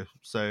Pacquiao,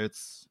 so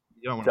it's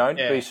you don't want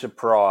Don't be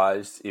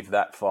surprised if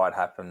that fight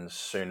happens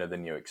sooner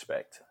than you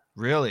expect.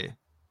 Really?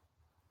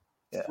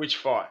 Yeah. Which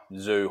fight?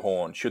 Tszyu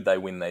Horn, should they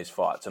win these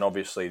fights? And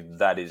obviously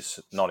that is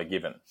not a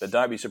given. But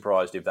don't be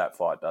surprised if that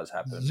fight does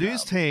happen.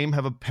 Tszyu's team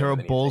have a pair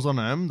of balls on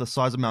them the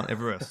size of Mount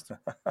Everest.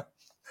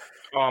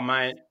 Oh,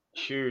 mate,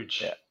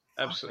 huge. Yeah.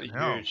 Absolutely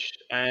huge.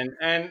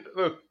 And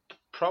look,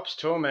 props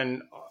to him.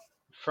 And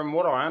from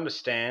what I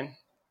understand,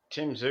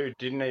 Tim Tszyu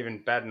didn't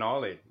even bat an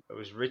eyelid. It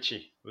was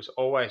Ritchie. It was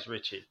always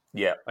Ritchie.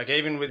 Yeah. Like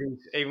even with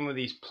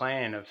his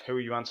plan of who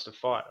he wants to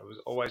fight, it was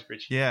always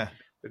Ritchie. Yeah.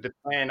 But the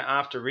plan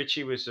after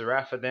Ritchie was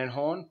Zerafa, then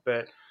Horn.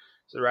 But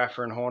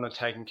Zerafa and Horn are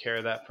taking care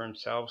of that for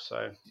themselves.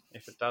 So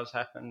if it does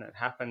happen, it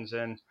happens,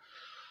 and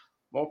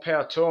more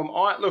power to them.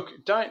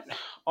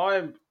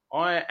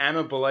 I am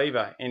a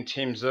believer in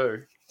Tim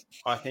Tszyu.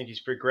 I think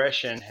his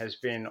progression has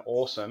been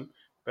awesome,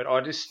 but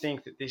I just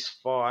think that this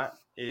fight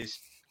is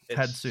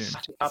such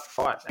a tough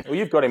fight. Well,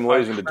 you've got him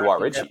losing to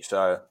Tszyu-Ritchie,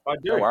 so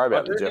don't worry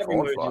about the Jeff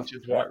Horn fight. To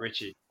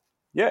Tszyu-Ritchie.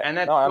 Yeah, and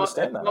that's I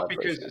understand that.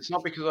 It's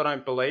not because I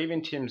don't believe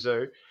in Tim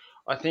Tszyu.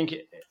 I think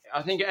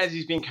as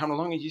he's been coming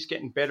along, he's just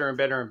getting better and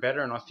better and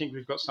better, and I think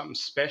we've got something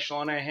special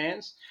on our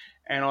hands.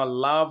 And I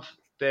love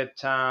that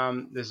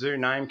the Tszyu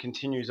name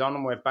continues on,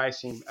 and we're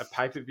basing a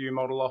pay-per-view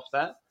model off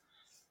that.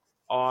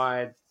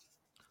 I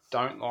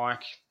don't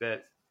like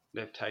that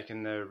they've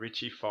taken the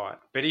Ritchie fight.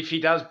 But if he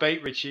does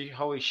beat Ritchie,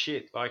 holy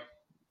shit, like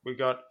we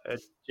got a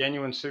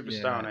genuine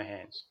superstar on our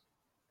hands.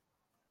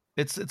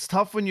 It's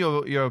tough when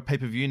you're a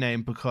pay-per-view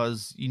name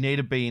because you need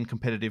to be in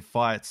competitive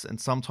fights, and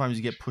sometimes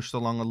you get pushed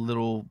along a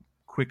little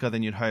quicker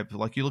than you'd hope.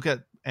 Like you look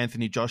at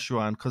Anthony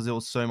Joshua, and because there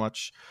was so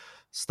much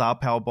star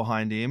power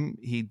behind him,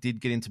 he did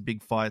get into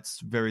big fights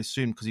very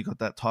soon because he got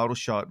that title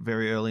shot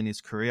very early in his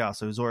career.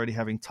 So he was already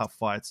having tough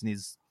fights in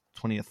his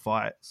 20th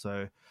fight.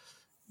 So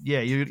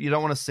yeah, you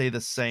don't want to see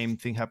the same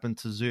thing happen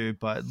to Tszyu,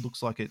 but it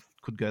looks like it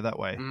could go that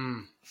way.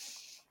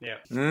 Yeah.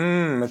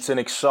 It's an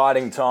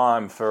exciting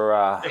time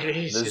for the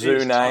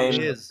Tszyu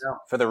name,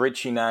 for the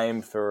Ritchie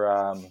name,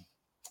 for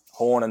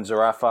Horn and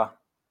Zerafa.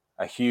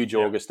 A huge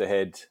August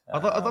ahead.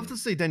 I'd love to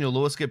see Daniel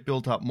Lewis get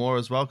built up more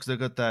as well, because they've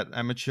got that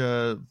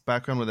amateur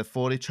background where they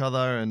fought each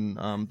other, and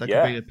that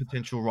could be a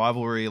potential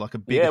rivalry, like a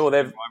big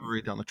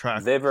rivalry down the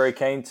track. They're very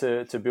keen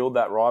to build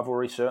that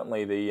rivalry.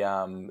 Certainly,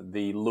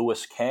 the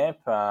Lewis camp.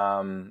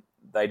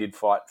 They did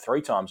fight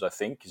 3 times, I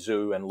think.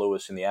 Tszyu and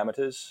Lewis in the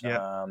amateurs.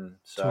 Yeah.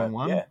 So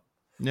 2-1. Yeah.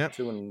 Yep.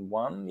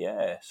 2-1.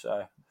 Yeah.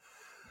 So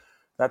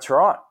that's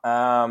right.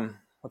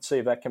 Let's see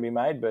if that can be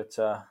made. But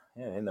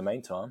in the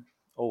meantime,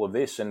 all of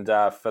this. And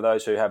for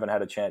those who haven't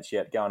had a chance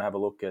yet, go and have a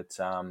look at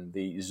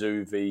the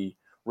Tszyu v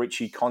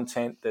Ritchie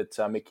content that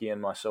Mickey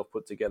and myself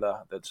put together.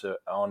 That's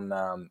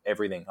on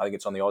everything. I think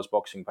it's on the Oz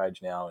Boxing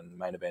page now, and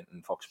Main Event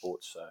and Fox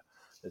Sports. So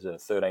there's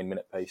a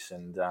 13-minute piece,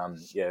 and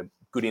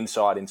good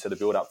insight into the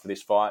build-up for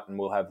this fight. And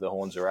we'll have the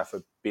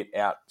Horn-Zerafa bit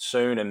out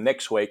soon. And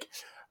next week,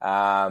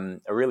 a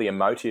really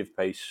emotive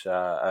piece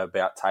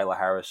about Taylor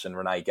Harris and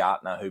Renee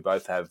Gartner, who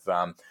both have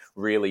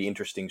really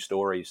interesting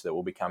stories that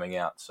will be coming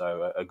out.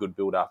 So a good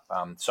build-up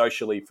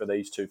socially for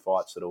these 2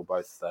 fights that will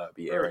both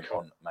be airing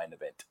on Main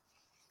Event.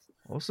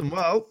 Awesome.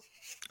 Well,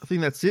 I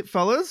think that's it,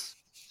 fellas.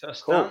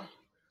 That's cool. done.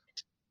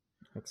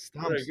 That's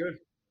done. Very good.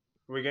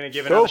 We're going to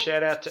give another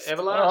shout-out to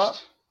Everlast.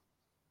 Right.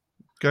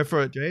 Go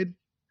for it, Jade.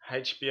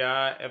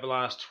 HBR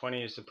Everlast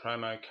 20 is the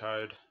promo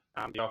code.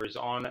 The offer is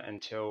on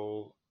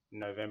until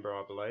November,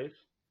 I believe.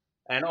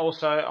 And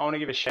also, I want to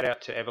give a shout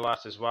out to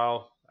Everlast as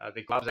well.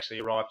 The gloves actually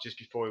arrived just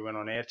before we went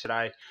on air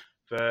today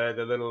for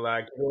the little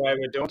giveaway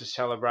we're doing to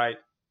celebrate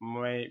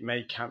me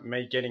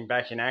getting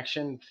back in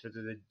action for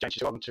the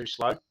James I'm too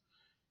slow.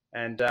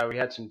 And we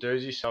had some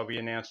doozies, so I'll be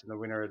announcing the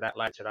winner of that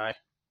later today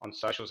on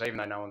socials, even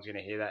though no one's going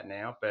to hear that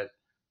now. But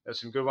there's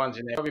some good ones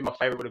in there. Probably my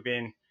favourite would have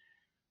been,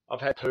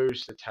 I've had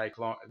poos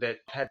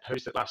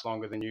that last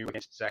longer than you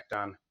against Zach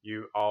Dunn.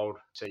 You old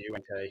CUNT.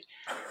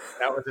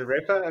 That was a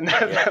ripper, and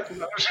that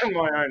was from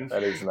my own.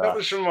 That is nice. That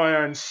was from my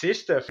own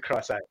sister, for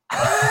Christ's sake.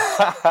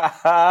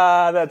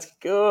 That's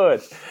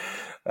good.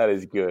 That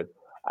is good.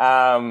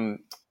 Well,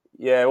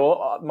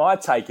 my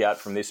takeout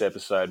from this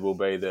episode will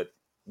be that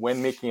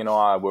when Mickey and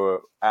I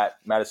were at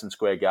Madison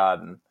Square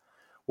Garden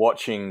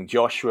watching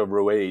Joshua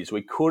Ruiz,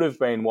 we could have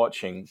been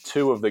watching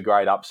 2 of the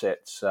great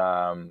upsets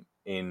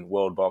in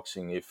world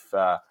boxing if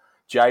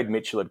Jade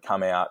Mitchell had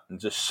come out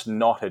and just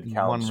snotted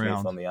Callum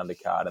Smith on the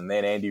undercard, and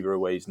then Andy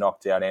Ruiz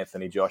knocked out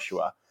Anthony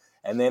Joshua,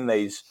 and then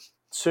these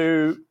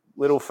 2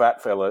 little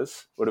fat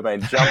fellas would have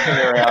been jumping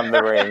around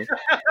the ring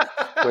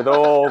with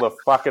all the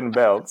fucking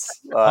belts.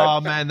 Like, oh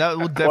man, that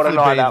would definitely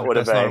be the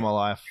best night of my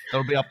life.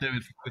 That'll be up there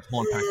with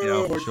Horn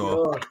Pacquiao for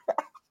sure.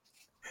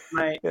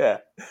 Mate,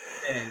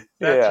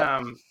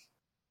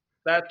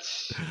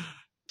 that's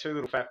 2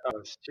 little fat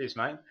fellas. Cheers,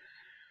 mate.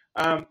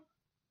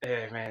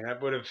 Yeah, man,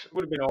 that would have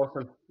been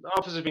awesome. The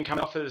offers have been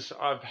coming. Offers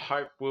I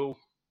hope will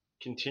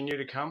continue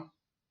to come.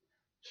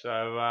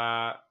 So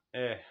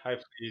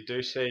hopefully you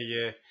do see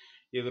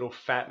your little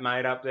fat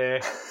mate up there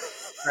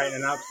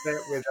creating an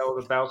upset with all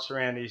the belts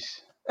around his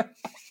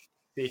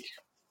thick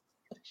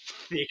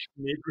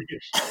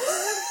midriff.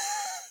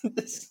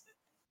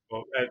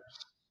 Well,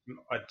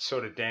 I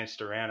sort of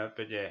danced around it,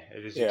 but yeah,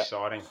 it is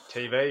exciting.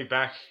 TV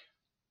back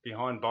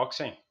behind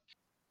boxing.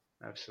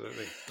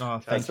 Absolutely. Oh,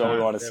 that's what we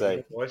want to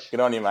see. Good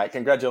on you, mate.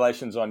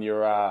 Congratulations on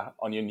your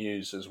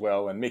news as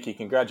well, and Mickey,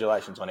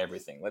 congratulations on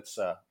everything. Let's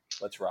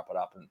wrap it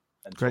up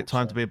and great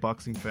time to be a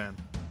boxing fan.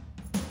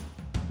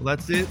 Well,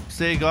 that's it.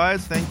 See you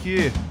guys. Thank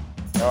you.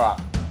 All right.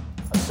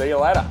 I'll see you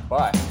later.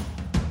 Bye.